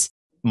 because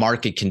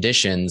market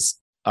conditions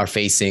are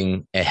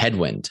facing a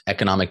headwind,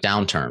 economic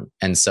downturn.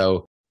 And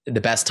so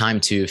the best time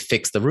to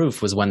fix the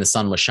roof was when the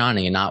sun was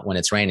shining and not when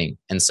it's raining.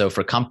 And so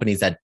for companies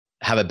that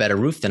have a better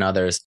roof than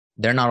others,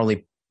 they're not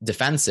only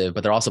defensive,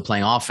 but they're also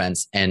playing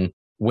offense and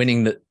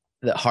winning the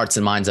hearts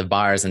and minds of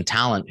buyers and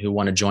talent who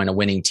want to join a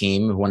winning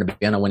team, who want to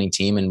be on a winning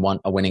team and want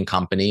a winning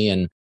company.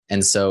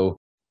 And so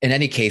in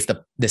any case,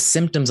 the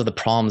symptoms of the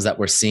problems that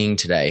we're seeing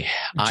today.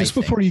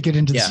 Before you get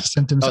into the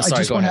symptoms, I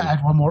just want to add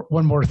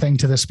one more thing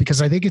to this,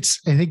 because I think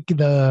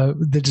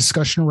the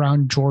discussion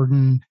around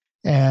Jordan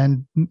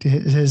and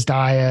his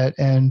diet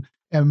and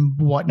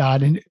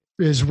whatnot and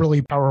is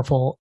really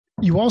powerful.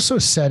 You also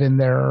said in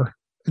there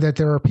that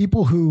there are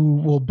people who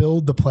will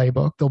build the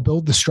playbook, they'll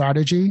build the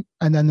strategy,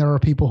 and then there are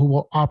people who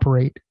will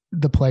operate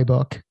the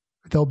playbook.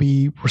 They'll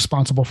be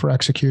responsible for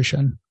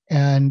execution.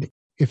 And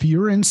if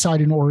you're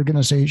inside an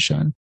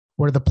organization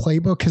where the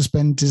playbook has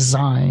been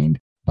designed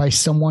by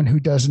someone who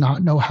does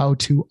not know how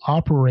to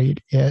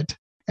operate it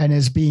and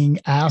is being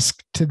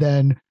asked to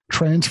then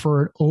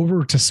transfer it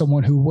over to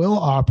someone who will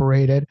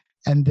operate it,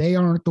 and they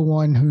aren't the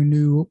one who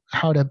knew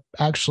how to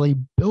actually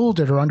build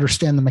it or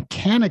understand the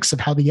mechanics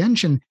of how the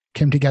engine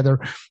came together,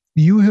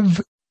 you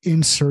have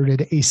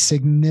inserted a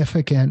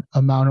significant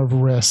amount of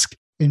risk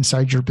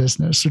inside your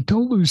business. So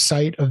don't lose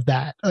sight of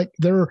that. Like,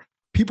 there are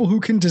people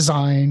who can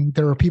design,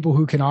 there are people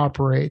who can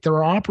operate, there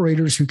are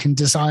operators who can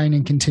design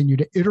and continue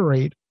to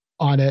iterate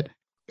on it.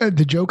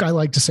 The joke I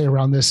like to say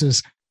around this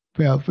is,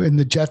 and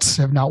the Jets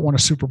have not won a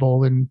Super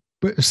Bowl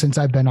since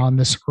I've been on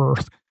this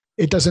earth.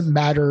 it doesn't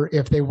matter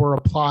if they were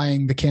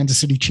applying the Kansas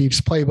City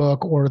Chiefs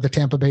playbook or the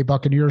Tampa Bay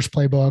Buccaneers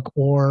playbook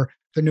or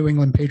the New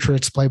England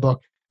Patriots playbook.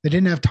 They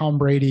didn't have Tom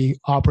Brady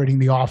operating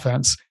the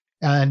offense.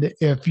 And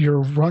if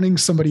you're running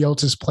somebody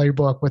else's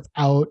playbook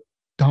without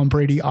Tom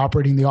Brady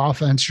operating the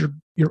offense,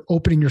 you're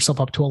opening yourself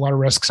up to a lot of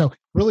risk. So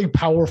really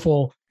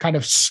powerful kind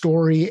of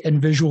story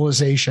and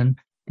visualization,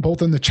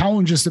 both in the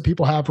challenges that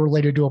people have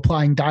related to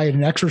applying diet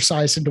and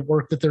exercise into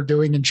work that they're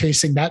doing and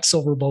chasing that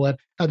silver bullet,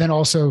 and then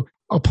also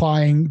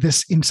applying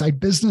this inside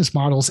business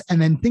models.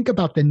 And then think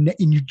about and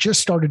you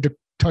just started to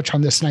touch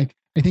on this, and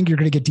I think you're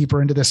going to get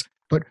deeper into this,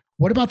 but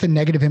what about the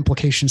negative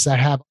implications that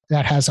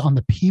has on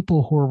the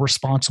people who are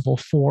responsible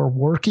for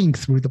working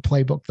through the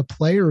playbook, the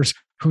players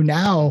who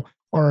now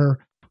are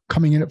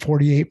coming in at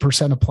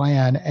 48% of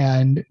plan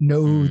and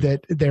know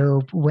that their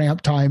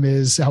ramp time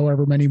is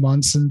however many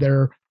months and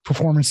their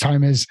performance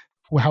time is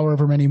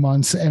however many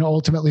months. And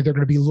ultimately they're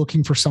going to be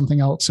looking for something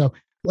else. So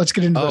let's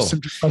get into this.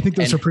 I think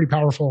those are pretty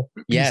powerful.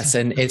 Yes.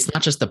 And it's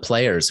not just the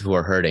players who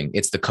are hurting,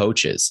 it's the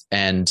coaches.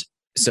 And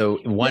so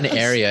one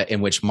area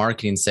in which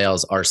marketing and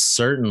sales are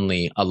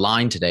certainly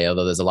aligned today,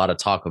 although there's a lot of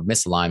talk of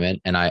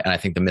misalignment. And I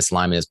think the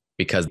misalignment is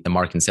because the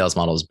marketing sales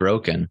model is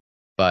broken.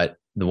 But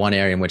the one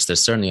area in which they're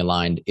certainly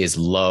aligned is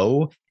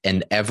low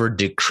and ever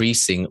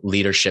decreasing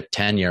leadership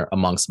tenure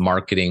amongst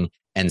marketing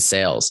and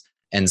sales.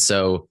 And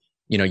so,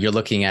 you're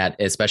looking at,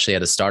 especially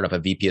at a startup, a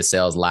VP of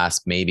sales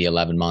lasts maybe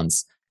 11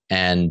 months.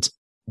 And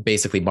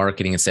basically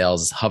marketing and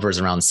sales hovers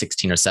around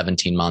 16 or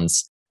 17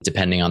 months,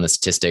 depending on the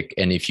statistic.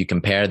 And if you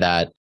compare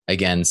that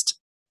against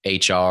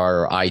HR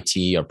or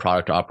IT or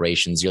product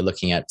operations, you're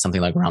looking at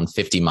something like around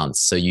 50 months.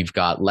 So you've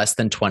got less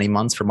than 20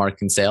 months for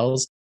marketing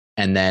sales,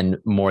 and then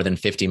more than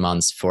 50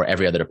 months for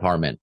every other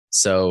department.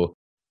 So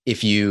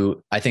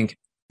I think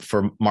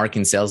for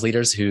marketing sales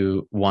leaders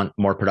who want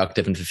more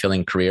productive and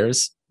fulfilling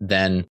careers,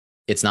 then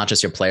it's not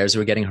just your players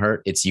who are getting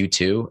hurt, it's you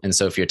too. And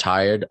so if you're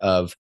tired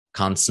of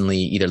constantly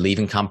either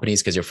leaving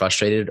companies because you're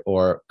frustrated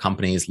or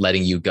companies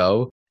letting you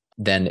go,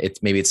 then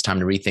maybe it's time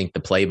to rethink the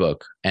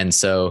playbook. And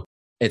so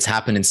it's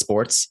happened in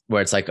sports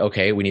where it's like,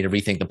 okay, we need to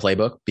rethink the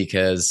playbook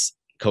because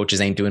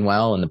coaches ain't doing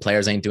well and the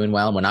players ain't doing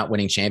well and we're not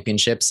winning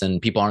championships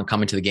and people aren't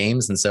coming to the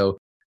games. And so,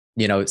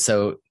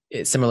 so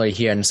it's similarly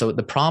here. And so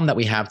the problem that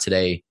we have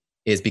today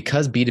is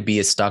because B2B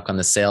is stuck on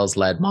the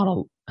sales-led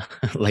model,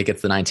 like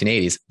it's the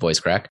 1980s, voice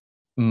crack,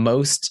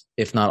 most,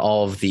 if not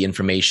all of the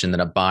information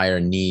that a buyer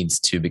needs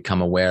to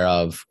become aware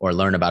of or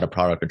learn about a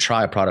product or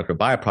try a product or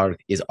buy a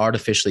product is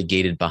artificially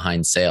gated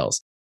behind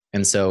sales.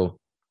 And so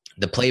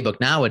the playbook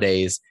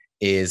nowadays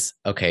is,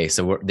 okay,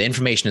 so the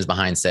information is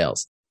behind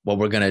sales. What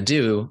we're going to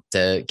do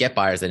to get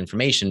buyers that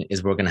information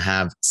is we're going to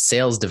have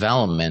sales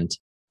development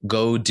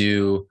go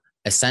do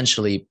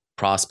essentially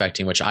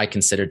prospecting, which I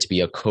consider to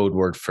be a code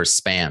word for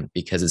spam,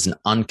 because it's an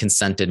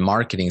unconsented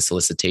marketing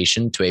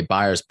solicitation to a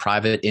buyer's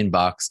private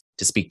inbox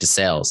to speak to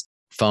sales.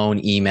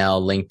 Phone,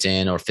 email,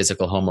 LinkedIn, or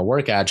physical home or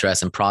work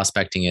address. And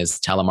prospecting is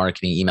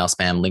telemarketing, email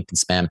spam,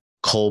 LinkedIn spam,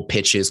 cold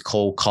pitches,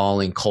 cold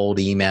calling, cold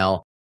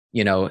email.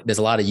 There's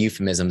a lot of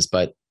euphemisms,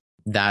 but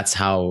that's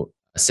how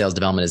sales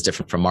development is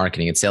different from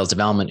marketing. It's sales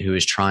development who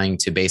is trying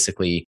to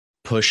basically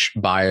push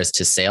buyers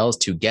to sales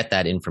to get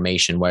that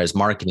information, whereas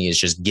marketing is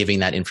just giving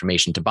that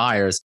information to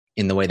buyers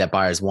in the way that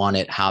buyers want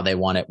it, how they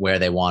want it, where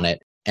they want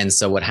it. And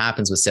so what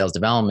happens with sales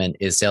development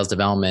is sales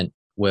development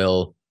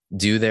will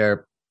do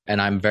their,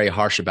 and I'm very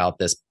harsh about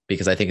this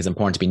because I think it's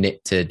important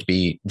to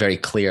be very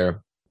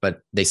clear,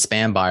 but they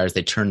spam buyers,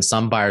 they turn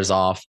some buyers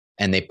off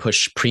and they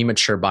push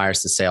premature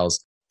buyers to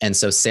sales. And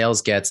so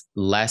sales gets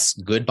less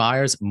good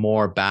buyers,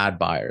 more bad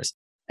buyers.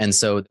 And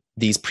so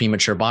these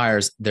premature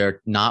buyers,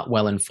 they're not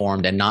well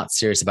informed and not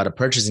serious about a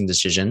purchasing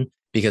decision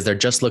because they're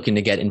just looking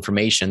to get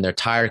information. They're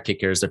tire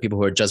kickers. They're people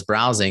who are just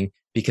browsing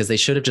because they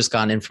should have just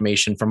gotten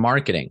information from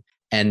marketing.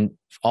 And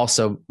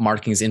also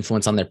marketing's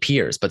influence on their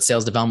peers. But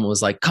sales development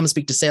was like, come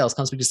speak to sales,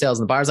 come speak to sales.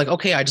 And the buyer's like,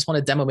 okay, I just want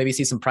to demo, maybe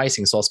see some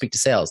pricing. So I'll speak to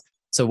sales.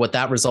 So what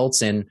that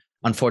results in,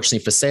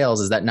 unfortunately for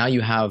sales, is that now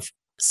you have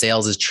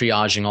sales is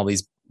triaging all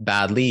these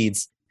bad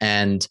leads.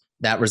 And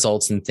that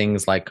results in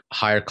things like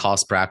higher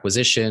cost per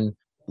acquisition,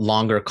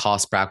 longer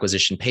cost per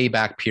acquisition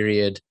payback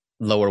period,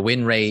 lower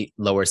win rate,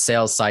 lower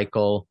sales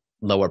cycle,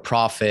 lower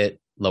profit,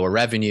 lower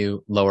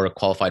revenue, lower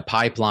qualified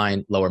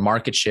pipeline, lower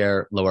market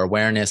share, lower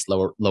awareness,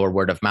 lower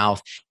word of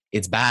mouth.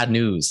 It's bad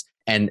news.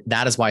 And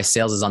that is why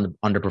sales is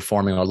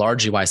underperforming, or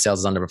largely why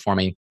sales is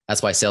underperforming.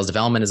 That's why sales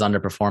development is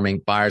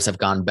underperforming. Buyers have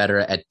gotten better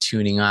at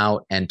tuning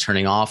out and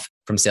turning off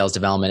from sales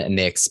development, and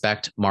they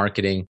expect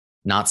marketing,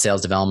 not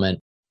sales development.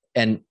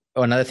 And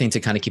another thing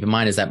to kind of keep in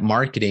mind is that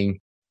marketing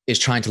is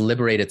trying to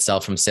liberate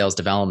itself from sales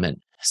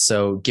development.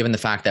 So given the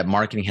fact that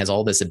marketing has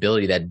all this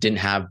ability that didn't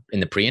have in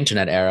the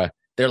pre-internet era,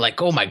 they're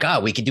like, oh my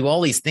God, we could do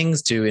all these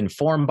things to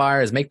inform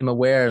buyers, make them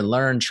aware,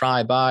 learn,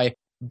 try, buy.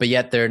 But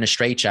yet they're in a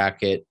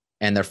straitjacket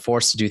and they're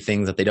forced to do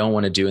things that they don't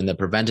want to do, and they're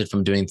prevented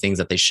from doing things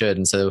that they should.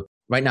 And so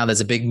right now there's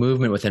a big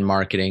movement within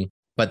marketing,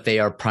 but they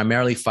are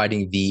primarily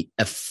fighting the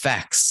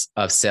effects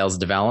of sales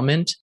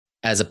development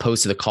as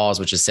opposed to the cause,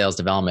 which is sales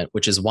development,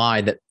 which is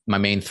why that my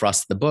main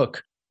thrust of the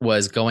book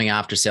was going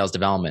after sales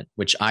development,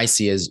 which I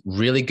see as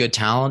really good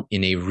talent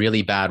in a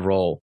really bad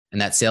role.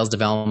 And that sales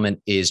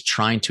development is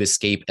trying to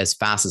escape as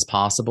fast as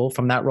possible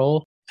from that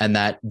role. And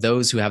that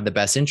those who have the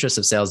best interests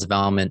of sales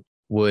development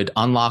would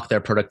unlock their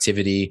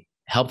productivity,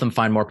 help them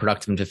find more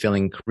productive and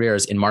fulfilling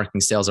careers in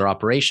marketing, sales, or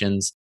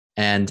operations.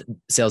 And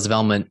sales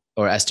development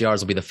or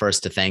SDRs will be the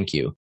first to thank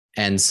you.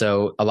 And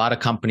so a lot of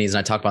companies, and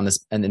I talk about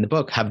this in the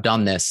book, have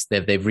done this.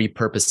 They've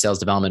repurposed sales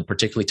development,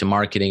 particularly to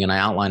marketing. And I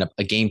outline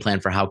a game plan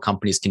for how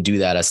companies can do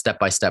that, a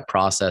step-by-step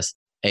process,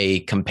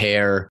 a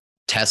compare,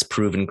 test,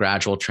 prove, and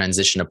gradual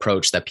transition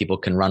approach that people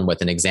can run with,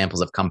 and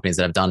examples of companies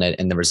that have done it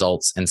and the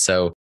results. And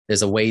so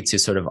there's a way to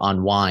sort of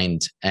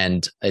unwind.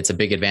 And it's a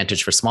big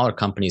advantage for smaller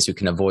companies who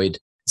can avoid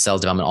sales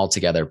development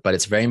altogether. But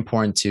it's very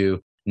important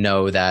to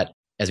know that,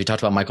 as we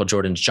talked about Michael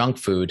Jordan's junk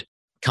food,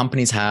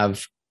 companies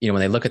have, when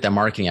they look at their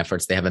marketing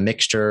efforts, they have a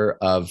mixture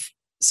of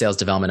sales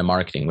development and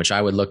marketing, which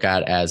I would look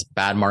at as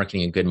bad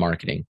marketing and good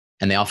marketing.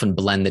 And they often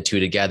blend the two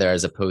together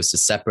as opposed to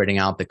separating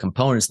out the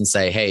components and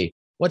say, hey,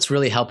 what's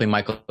really helping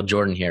Michael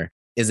Jordan here?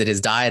 Is it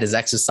his diet, his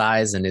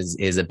exercise, and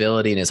his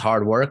ability and his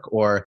hard work?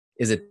 Or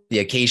is it the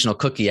occasional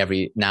cookie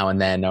every now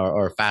and then,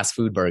 or fast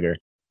food burger?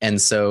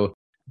 And so,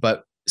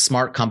 but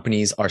smart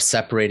companies are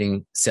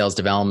separating sales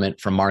development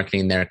from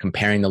marketing. They're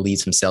comparing the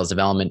leads from sales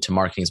development to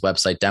marketing's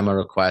website demo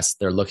requests.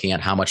 They're looking at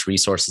how much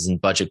resources and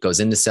budget goes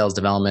into sales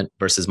development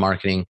versus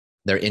marketing.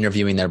 They're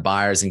interviewing their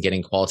buyers and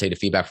getting qualitative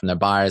feedback from their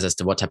buyers as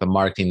to what type of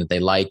marketing that they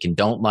like and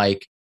don't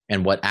like,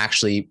 and what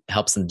actually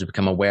helps them to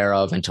become aware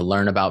of and to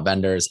learn about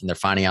vendors. And they're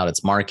finding out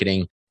it's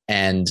marketing.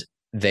 And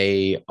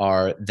they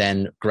are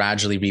then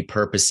gradually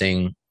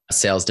repurposing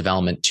sales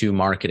development to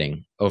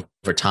marketing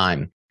over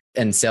time.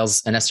 And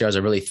sales and SDRs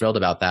are really thrilled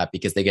about that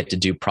because they get to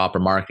do proper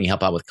marketing,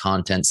 help out with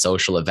content,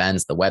 social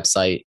events, the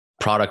website,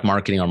 product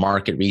marketing or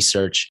market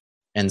research.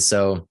 And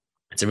so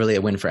it's really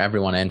a win for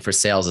everyone and for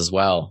sales as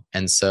well.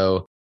 And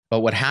so,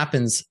 but what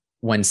happens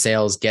when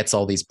sales gets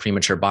all these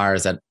premature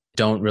buyers that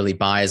don't really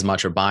buy as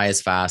much or buy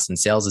as fast, and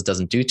sales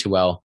doesn't do too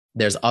well,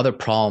 there's other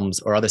problems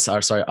or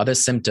other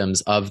symptoms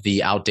of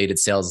the outdated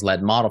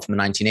sales-led model from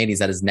the 1980s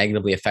that is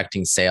negatively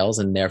affecting sales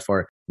and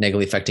therefore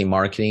negatively affecting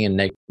marketing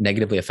and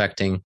negatively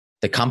affecting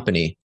the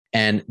company.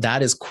 And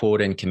that is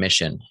quota and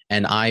commission.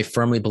 And I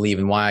firmly believe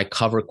in why I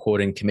cover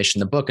quota and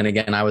commission in the book. And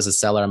again, I was a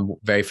seller. I'm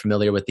very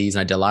familiar with these.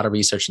 And I did a lot of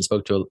research and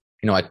spoke to,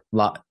 a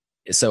lot.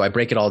 So I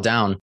break it all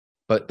down.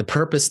 But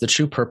the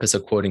true purpose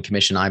of quota and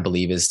commission, I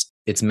believe, is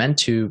it's meant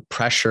to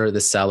pressure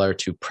the seller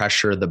to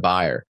pressure the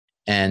buyer.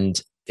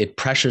 And it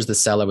pressures the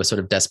seller with sort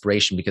of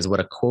desperation, because what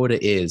a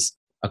quota is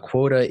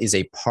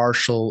a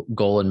partial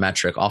goal and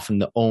metric, often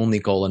the only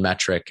goal and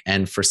metric.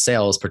 And for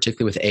sales,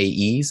 particularly with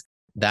AEs,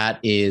 that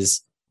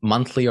is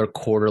monthly or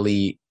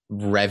quarterly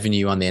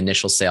revenue on the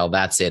initial sale.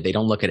 That's it. They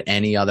don't look at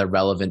any other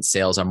relevant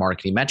sales or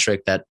marketing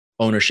metric that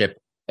ownership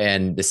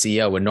and the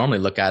CEO would normally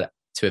look at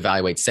to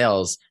evaluate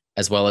sales,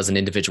 as well as an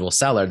individual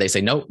seller. They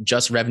say, no,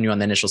 just revenue on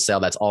the initial sale.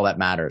 That's all that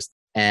matters.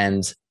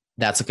 And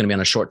that's going to be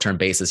on a short-term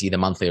basis, either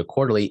monthly or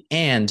quarterly.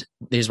 And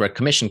here's where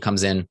commission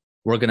comes in.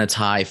 We're going to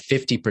tie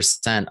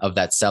 50% of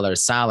that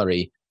seller's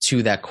salary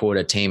to that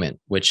quota attainment,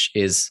 which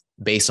is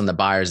based on the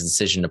buyer's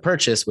decision to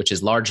purchase, which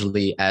is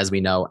largely, as we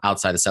know,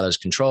 outside the seller's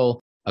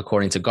control,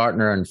 according to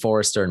Gartner and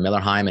Forrester and Miller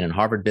Heiman and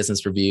Harvard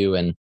Business Review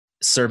and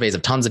surveys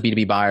of tons of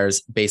B2B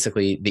buyers.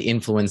 Basically, the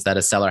influence that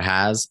a seller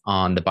has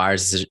on the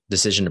buyer's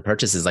decision to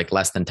purchase is like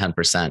less than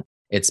 10%.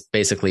 It's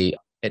basically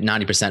at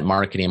 90%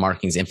 marketing and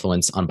marketing's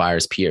influence on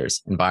buyers'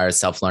 peers and buyers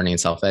self-learning and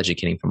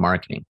self-educating from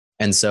marketing.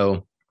 And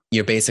so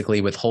you're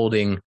basically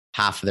withholding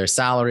half of their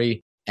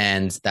salary,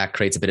 and that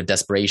creates a bit of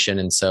desperation.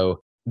 And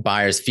so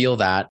buyers feel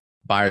that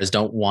buyers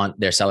don't want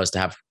their sellers to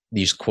have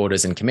these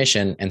quotas and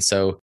commission. And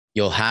so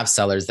you'll have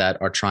sellers that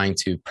are trying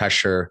to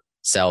pressure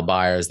sell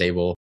buyers. They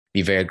will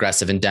be very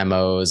aggressive in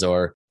demos,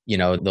 or,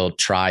 they'll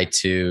try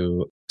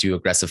to do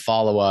aggressive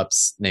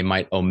follow-ups. They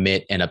might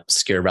omit and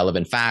obscure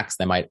relevant facts.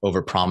 They might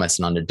overpromise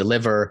and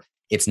underdeliver.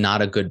 It's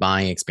not a good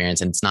buying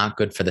experience. And it's not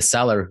good for the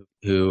seller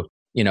who,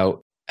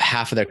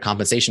 half of their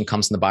compensation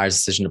comes from the buyer's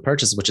decision to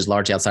purchase, which is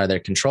largely outside of their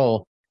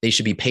control. They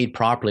should be paid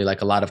properly,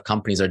 like a lot of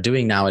companies are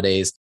doing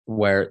nowadays,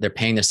 where they're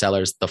paying their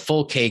sellers the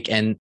full cake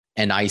and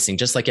icing,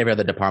 just like every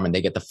other department.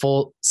 They get the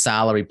full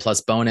salary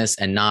plus bonus,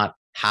 and not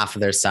half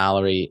of their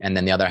salary and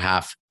then the other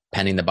half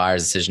pending the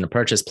buyer's decision to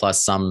purchase,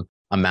 plus some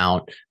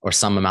amount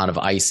of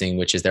icing,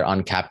 which is their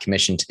uncapped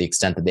commission to the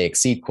extent that they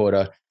exceed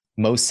quota.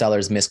 Most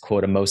sellers miss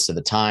quota most of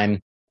the time.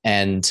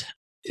 And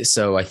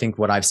so I think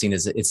what I've seen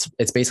is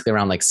it's basically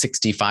around like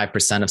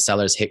 65% of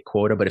sellers hit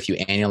quota. But if you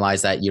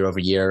annualize that year over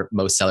year,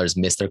 most sellers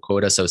miss their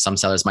quota. So some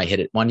sellers might hit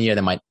it one year,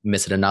 they might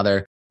miss it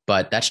another,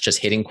 but that's just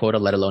hitting quota,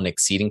 let alone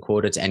exceeding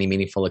quota to any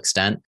meaningful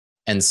extent.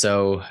 And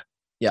so,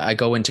 yeah, I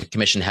go into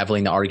commission heavily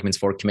in the arguments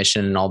for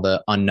commission and all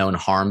the unknown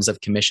harms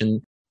of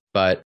commission,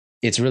 but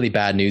it's really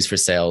bad news for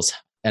sales.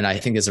 And I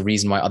think there's a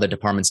reason why other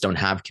departments don't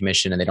have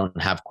commission and they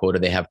don't have quota.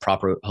 They have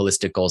proper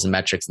holistic goals and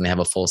metrics, and they have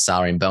a full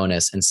salary and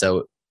bonus. And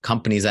so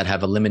companies that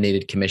have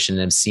eliminated commission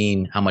and have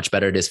seen how much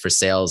better it is for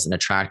sales and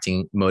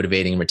attracting,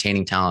 motivating,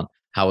 retaining talent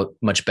how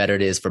much better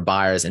it is for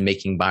buyers and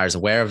making buyers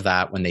aware of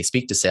that when they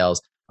speak to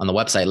sales on the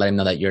website, letting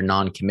them know that you're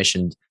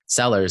non-commissioned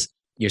sellers.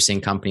 You're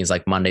seeing companies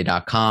like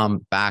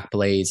Monday.com,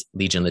 Backblaze,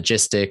 Legion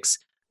Logistics,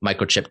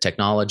 Microchip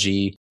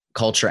Technology,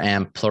 Culture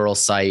Amp,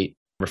 Pluralsight,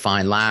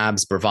 Refine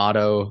Labs,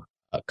 Bravado,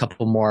 a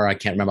couple more I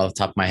can't remember off the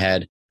top of my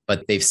head,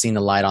 but they've seen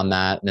the light on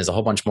that. And there's a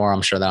whole bunch more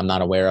I'm sure that I'm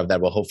not aware of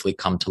that will hopefully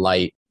come to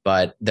light,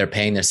 but they're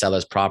paying their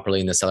sellers properly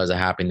and the sellers are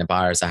happy and the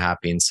buyers are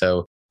happy. And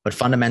so, but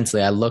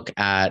fundamentally, I look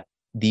at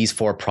these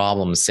four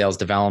problems: sales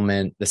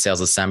development, the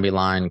sales assembly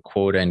line,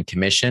 quota, and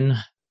commission,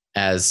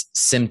 as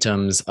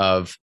symptoms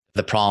of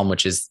the problem,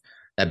 which is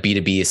that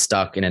B2B is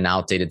stuck in an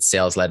outdated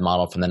sales-led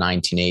model from the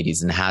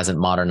 1980s and hasn't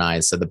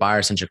modernized. So the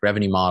buyer-centric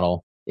revenue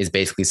model is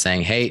basically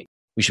saying, hey,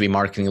 we should be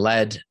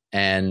marketing-led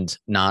and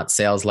not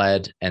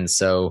sales-led. And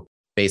so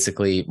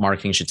basically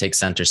marketing should take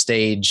center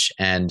stage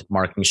and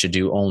marketing should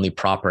do only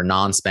proper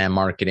non-spam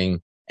marketing,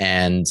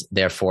 and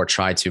therefore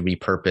try to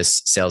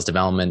repurpose sales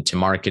development to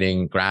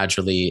marketing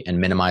gradually and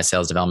minimize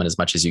sales development as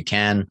much as you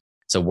can.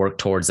 So work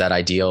towards that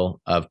ideal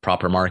of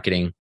proper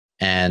marketing.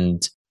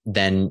 And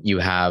then you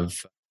have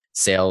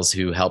sales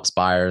who helps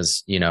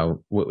buyers, to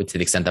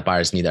the extent that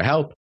buyers need their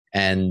help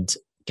and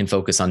can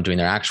focus on doing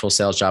their actual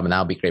sales job, and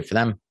that'll be great for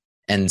them.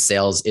 And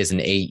sales is an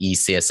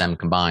AE-CSM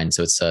combined.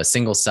 So it's a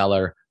single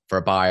seller for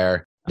a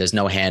buyer. There's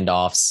no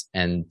handoffs.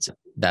 And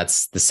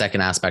that's the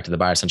second aspect of the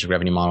buyer-centric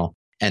revenue model.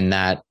 And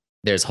that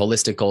there's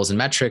holistic goals and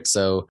metrics.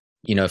 So,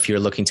 if you're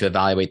looking to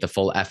evaluate the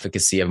full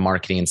efficacy of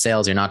marketing and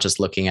sales, you're not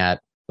just looking at,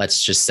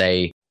 let's just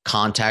say,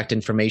 contact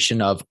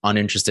information of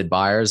uninterested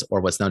buyers,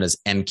 or what's known as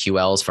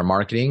MQLs for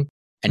marketing.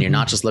 And you're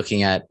not just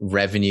looking at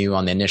revenue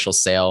on the initial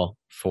sale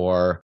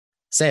for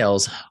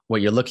sales.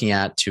 What you're looking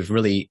at to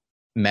really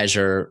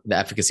measure the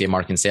efficacy of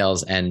marketing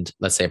sales and,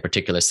 let's say, a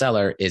particular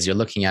seller, is you're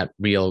looking at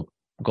real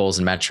goals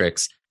and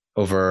metrics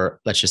over,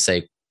 let's just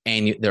say,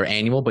 they're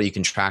annual, but you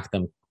can track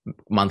them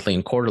monthly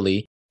and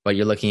quarterly. But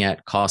you're looking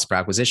at cost per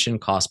acquisition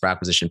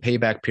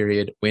payback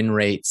period, win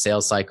rate,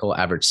 sales cycle,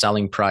 average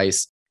selling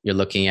price. You're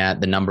looking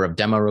at the number of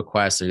demo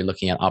requests, or you're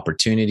looking at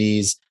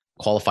opportunities,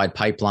 qualified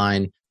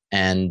pipeline,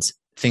 and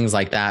things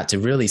like that to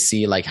really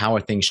see how are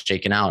things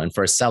shaken out. And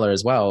for a seller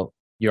as well,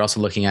 you're also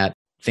looking at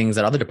things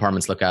that other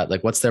departments look at,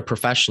 like what's their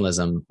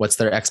professionalism, what's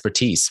their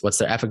expertise, what's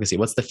their efficacy,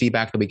 what's the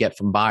feedback that we get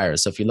from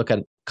buyers. So if you look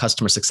at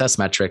customer success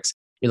metrics,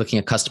 you're looking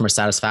at customer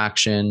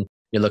satisfaction,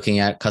 you're looking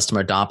at customer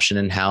adoption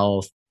and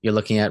health, you're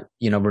looking at,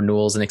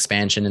 renewals and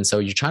expansion. And so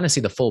you're trying to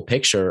see the full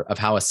picture of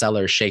how a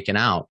seller is shaken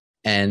out.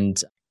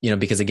 And,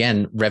 because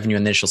again, revenue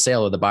initial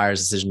sale, or the buyer's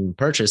decision to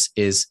purchase,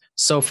 is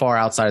so far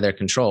outside of their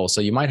control.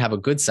 So you might have a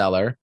good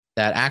seller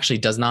that actually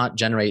does not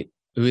generate,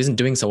 who isn't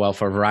doing so well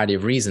for a variety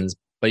of reasons,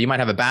 but you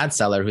might have a bad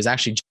seller who's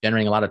actually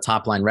generating a lot of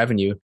top line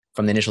revenue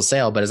from the initial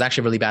sale, but is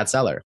actually a really bad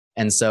seller.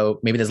 And so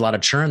maybe there's a lot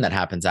of churn that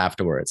happens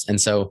afterwards. And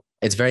so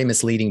it's very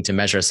misleading to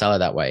measure a seller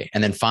that way.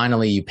 And then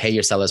finally, you pay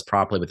your sellers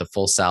properly with a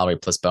full salary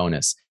plus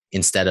bonus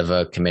instead of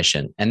a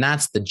commission. And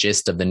that's the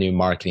gist of the new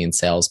marketing and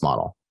sales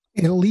model.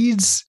 It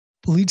leads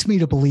me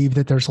to believe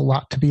that there's a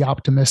lot to be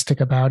optimistic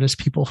about as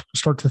people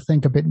start to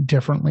think a bit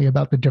differently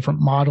about the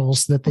different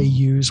models that they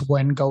use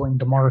when going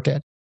to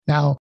market.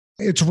 Now,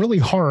 it's really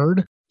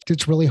hard.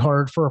 It's really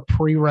hard for a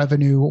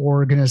pre-revenue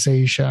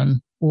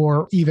organization,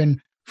 or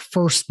even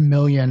first $1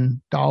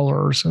 million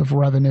of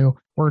revenue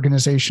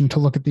organization, to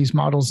look at these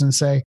models and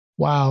say,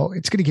 wow,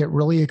 it's going to get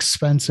really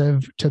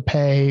expensive to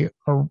pay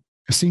a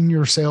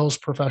senior sales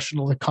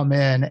professional to come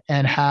in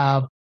and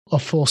have a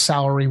full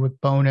salary with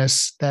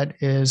bonus that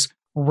is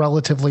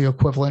relatively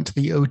equivalent to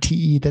the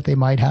OTE that they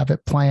might have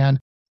at plan.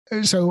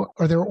 So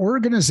are there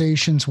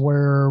organizations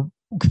where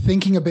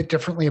thinking a bit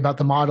differently about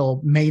the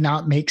model may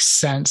not make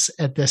sense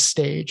at this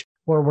stage,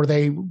 or where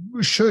they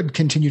should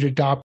continue to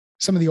adopt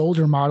some of the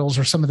older models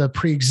or some of the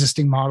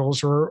pre-existing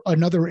models, or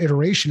another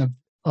iteration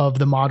of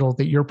the model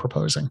that you're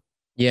proposing?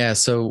 Yeah.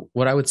 So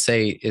what I would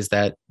say is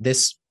that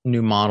this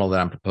new model that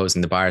I'm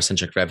proposing, the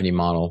buyer-centric revenue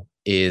model,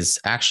 is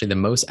actually the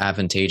most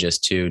advantageous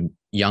to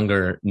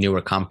younger,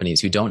 newer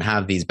companies who don't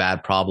have these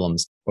bad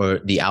problems, or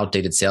the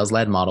outdated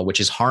sales-led model,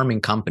 which is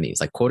harming companies.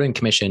 Like quota and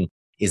commission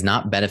is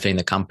not benefiting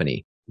the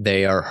company.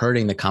 They are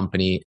hurting the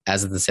company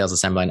as the sales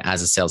assembly and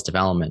as a sales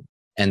development.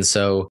 And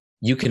so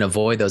you can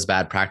avoid those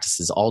bad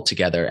practices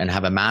altogether and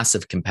have a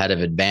massive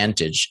competitive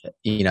advantage,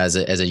 as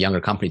a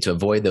younger company, to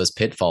avoid those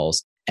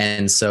pitfalls.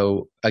 And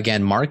so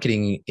again,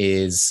 marketing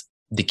is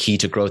the key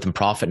to growth and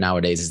profit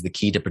nowadays, is the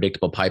key to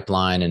predictable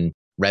pipeline and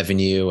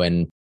revenue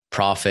and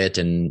profit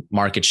and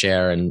market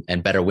share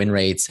and better win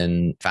rates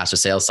and faster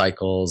sales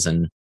cycles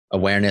and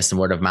awareness and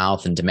word of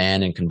mouth and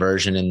demand and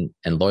conversion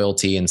and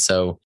loyalty. And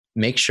so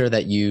make sure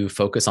that you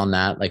focus on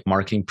that, like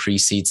marketing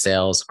precedes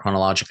sales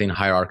chronologically and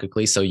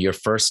hierarchically. So your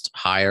first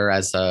hire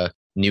as a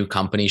new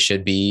company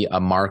should be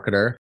a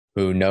marketer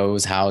who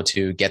knows how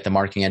to get the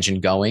marketing engine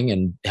going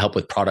and help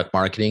with product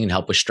marketing and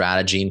help with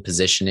strategy and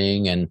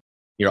positioning and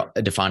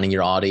defining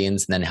your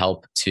audience, and then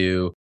help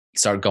to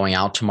start going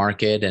out to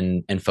market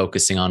and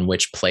focusing on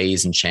which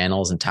plays and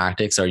channels and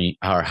tactics or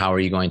how are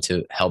you going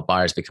to help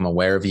buyers become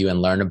aware of you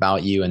and learn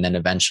about you, and then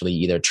eventually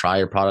either try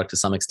your product to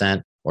some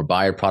extent or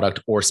buy your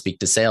product or speak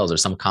to sales or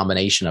some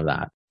combination of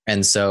that.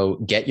 And so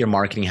get your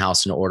marketing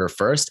house in order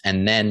first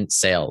and then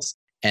sales.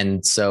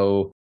 And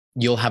so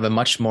you'll have a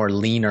much more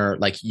leaner,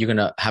 like you're going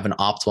to have an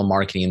optimal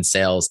marketing and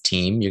sales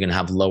team. You're going to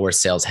have lower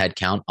sales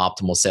headcount,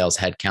 optimal sales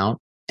headcount.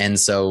 And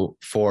so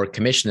for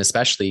commission,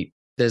 especially,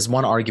 there's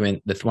one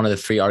argument that one of the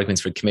three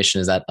arguments for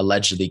commission is that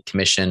allegedly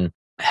commission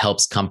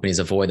helps companies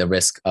avoid the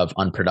risk of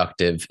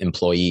unproductive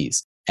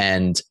employees.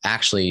 And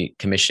actually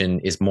commission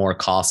is more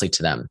costly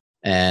to them.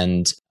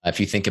 And if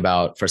you think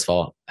about, first of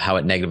all, how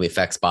it negatively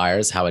affects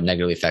buyers, how it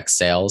negatively affects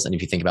sales, and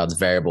if you think about its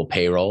variable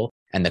payroll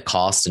and the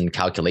cost and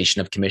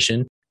calculation of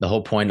commission, the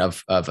whole point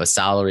of a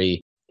salary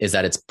is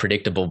that it's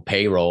predictable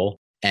payroll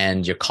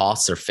and your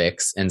costs are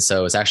fixed. And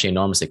so it's actually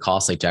enormously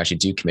costly to actually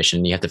do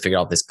commission. You have to figure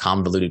out this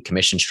convoluted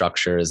commission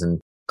structures and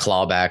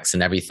clawbacks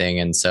and everything.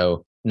 And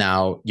so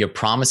now you're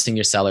promising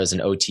your sellers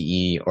an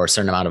OTE or a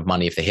certain amount of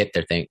money if they hit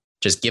their thing.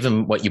 Just give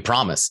them what you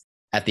promise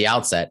at the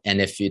outset.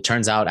 And if it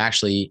turns out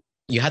actually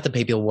you have to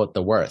pay people what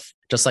they're worth,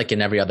 just like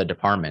in every other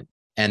department.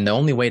 And the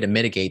only way to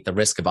mitigate the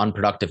risk of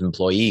unproductive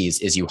employees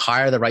is you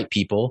hire the right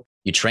people,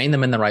 you train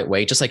them in the right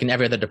way, just like in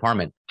every other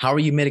department. How are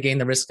you mitigating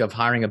the risk of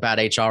hiring a bad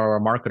HR or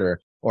a marketer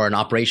or an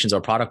operations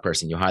or product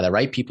person? You hire the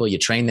right people, you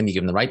train them, you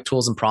give them the right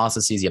tools and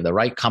processes, you have the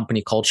right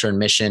company culture and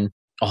mission,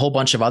 a whole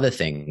bunch of other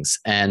things.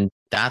 And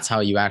that's how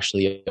you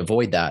actually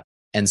avoid that.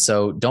 And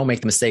so don't make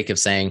the mistake of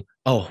saying,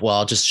 oh, well,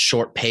 I'll just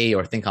short pay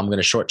or think I'm going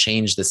to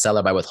shortchange the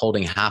seller by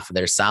withholding half of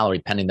their salary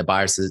pending the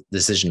buyer's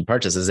decision to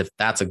purchase, as if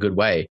that's a good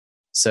way.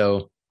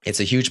 So it's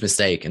a huge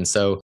mistake. And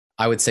so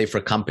I would say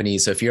for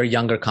companies, so if you're a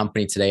younger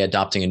company today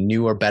adopting a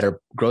newer, better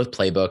growth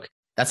playbook,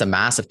 that's a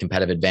massive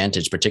competitive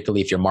advantage,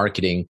 particularly if your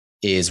marketing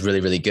is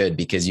really, really good,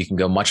 because you can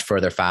go much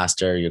further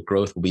faster. Your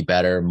growth will be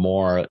better,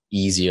 more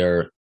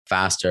easier,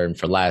 faster, and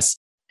for less.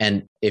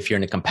 And if you're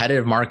in a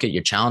competitive market,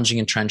 you're challenging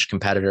entrenched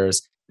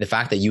competitors. The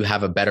fact that you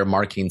have a better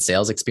marketing and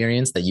sales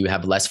experience, that you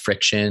have less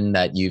friction,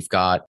 that you've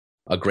got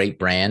a great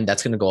brand,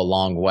 that's going to go a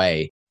long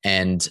way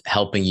and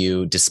helping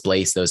you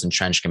displace those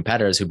entrenched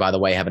competitors who, by the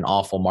way, have an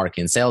awful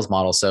marketing and sales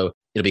model. So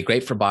it'll be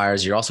great for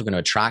buyers. You're also going to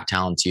attract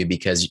talent to you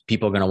because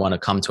people are going to want to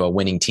come to a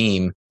winning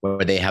team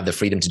where they have the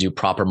freedom to do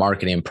proper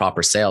marketing and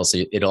proper sales.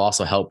 So it'll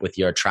also help with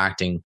your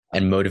attracting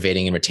and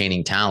motivating and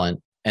retaining talent.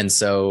 And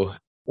so,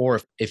 or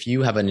if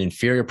you have an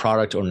inferior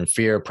product or an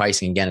inferior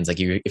pricing, again, it's like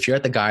if you're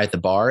at the guy at the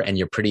bar and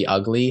you're pretty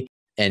ugly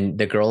and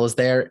the girl is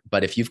there,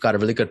 but if you've got a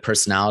really good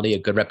personality, a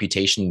good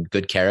reputation,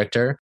 good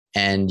character,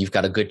 and you've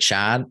got a good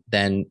chat,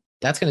 then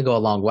that's going to go a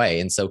long way.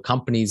 And so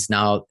companies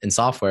now in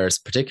software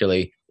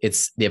particularly,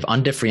 they have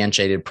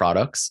undifferentiated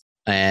products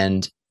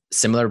and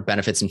similar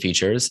benefits and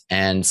features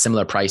and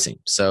similar pricing.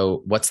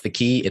 So what's the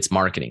key? It's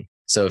marketing.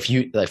 So if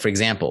you, like, for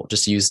example,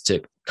 just use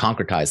to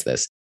concretize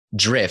this,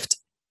 Drift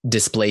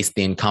displaced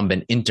the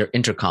incumbent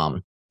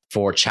Intercom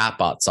for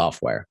chatbot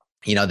software.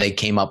 You know, they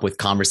came up with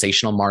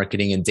conversational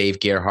marketing, and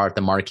Dave Gerhardt,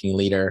 the marketing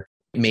leader,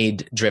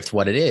 made Drift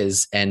what it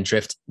is. And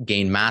Drift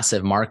gained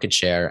massive market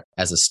share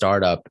as a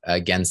startup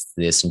against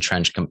this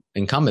entrenched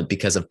incumbent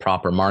because of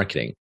proper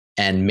marketing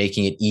and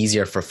making it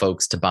easier for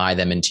folks to buy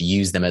them and to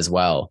use them as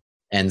well.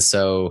 And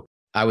so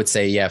I would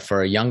say, yeah,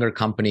 for a younger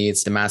company,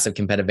 it's the massive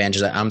competitive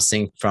advantage that I'm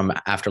seeing from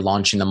after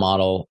launching the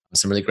model,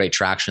 some really great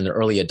traction. The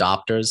early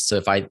adopters. So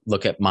if I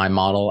look at my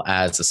model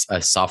as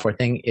a software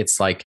thing, it's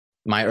like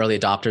my early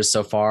adopters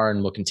so far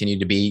and will continue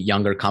to be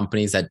younger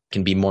companies that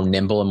can be more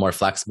nimble and more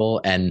flexible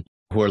and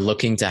who are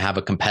looking to have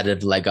a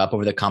competitive leg up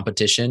over the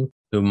competition,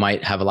 who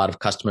might have a lot of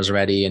customers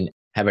already and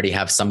already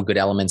have some good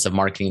elements of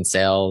marketing and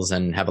sales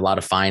and have a lot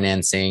of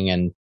financing.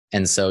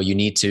 And so you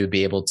need to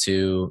be able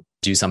to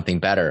do something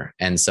better.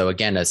 And so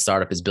again, a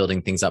startup is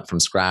building things up from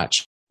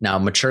scratch. Now,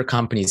 mature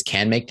companies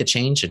can make the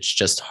change. It's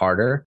just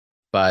harder,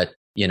 but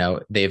you know,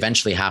 they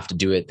eventually have to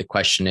do it. The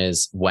question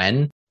is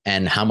when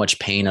and how much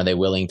pain are they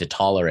willing to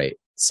tolerate?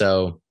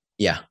 So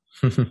yeah.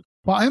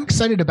 Well, I'm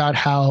excited about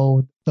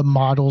how the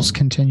models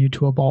continue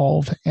to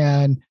evolve.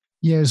 And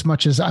yeah, as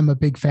much as I'm a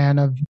big fan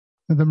of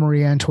the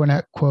Marie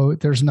Antoinette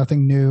quote, there's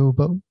nothing new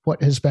but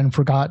what has been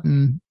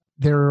forgotten.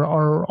 There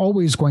are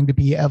always going to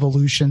be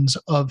evolutions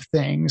of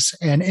things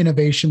and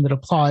innovation that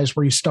applies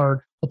where you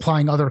start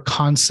applying other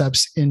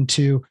concepts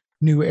into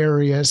new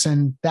areas,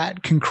 and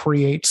that can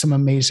create some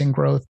amazing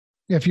growth.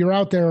 If you're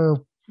out there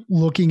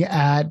looking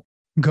at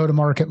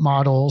go-to-market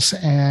models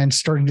and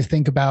starting to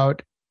think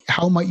about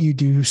how might you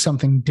do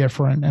something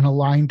different and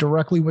align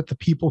directly with the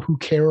people who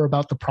care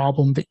about the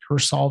problem that you're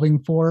solving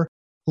for,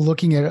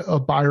 looking at a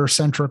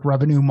buyer-centric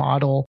revenue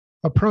model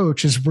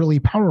approach is really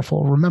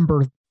powerful.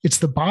 Remember, it's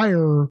the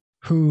buyer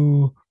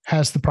who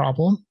has the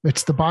problem.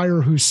 It's the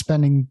buyer who's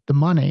spending the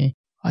money.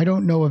 I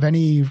don't know of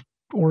any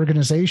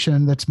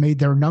organization that's made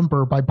their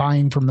number by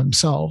buying from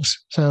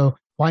themselves. So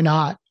why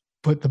not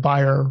put the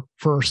buyer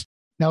first?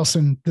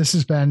 Nelson, this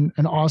has been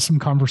an awesome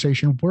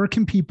conversation. Where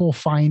can people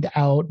find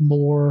out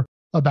more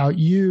about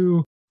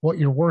you, what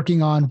you're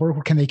working on? Where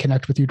can they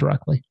connect with you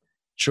directly?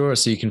 Sure.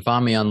 So you can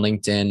find me on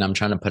LinkedIn. I'm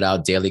trying to put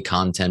out daily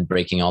content,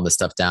 breaking all this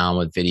stuff down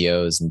with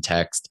videos and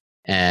text.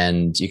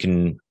 And you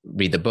can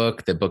read the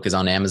book. The book is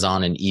on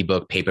Amazon and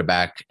ebook,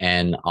 paperback,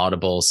 and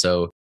Audible.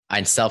 So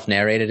I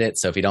self-narrated it.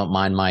 So if you don't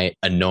mind my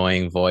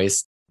annoying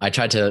voice, I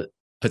tried to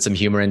put some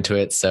humor into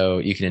it so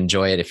you can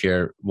enjoy it if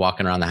you're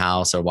walking around the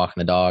house or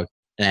walking the dog.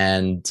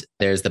 And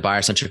there's the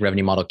Buyer-Centric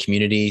Revenue Model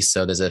community.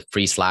 So there's a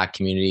free Slack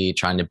community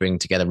trying to bring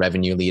together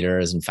revenue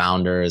leaders and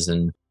founders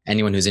and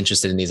anyone who's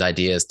interested in these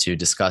ideas to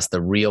discuss the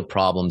real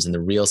problems and the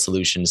real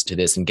solutions to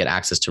this and get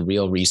access to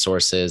real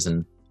resources.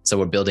 And so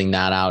we're building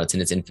that out. It's in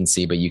its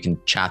infancy, but you can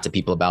chat to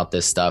people about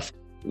this stuff.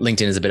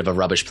 LinkedIn is a bit of a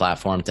rubbish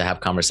platform to have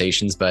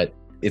conversations, but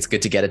it's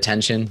good to get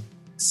attention.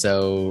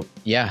 So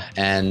yeah,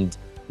 and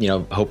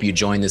hope you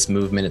join this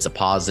movement. It's a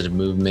positive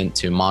movement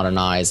to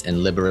modernize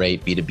and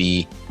liberate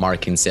B2B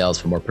marketing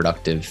sales for more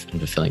productive and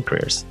fulfilling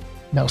careers.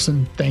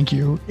 Nelson, thank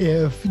you.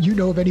 If you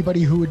know of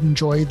anybody who would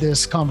enjoy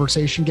this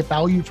conversation, get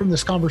value from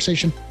this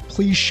conversation,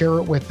 please share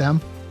it with them.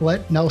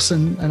 Let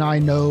Nelson and I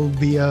know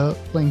via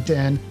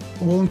LinkedIn.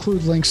 We'll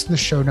include links to the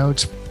show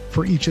notes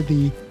for each of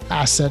the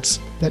assets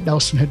that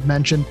Nelson had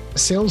mentioned.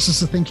 Sales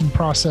is a thinking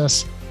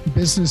process.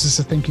 Business is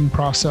a thinking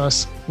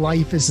process.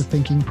 Life is a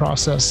thinking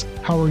process.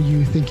 How are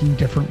you thinking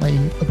differently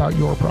about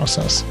your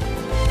process?